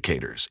performance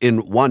indicators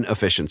in one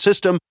efficient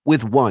system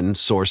with one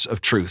source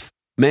of truth.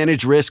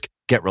 Manage risk,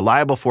 get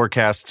reliable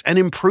forecasts, and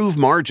improve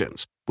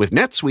margins. With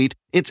NetSuite,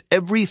 it's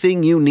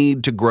everything you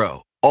need to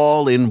grow,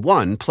 all in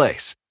one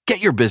place.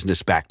 Get your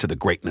business back to the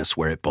greatness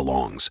where it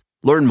belongs.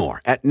 Learn more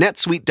at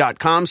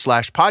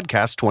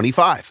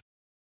netsuite.com/podcast25.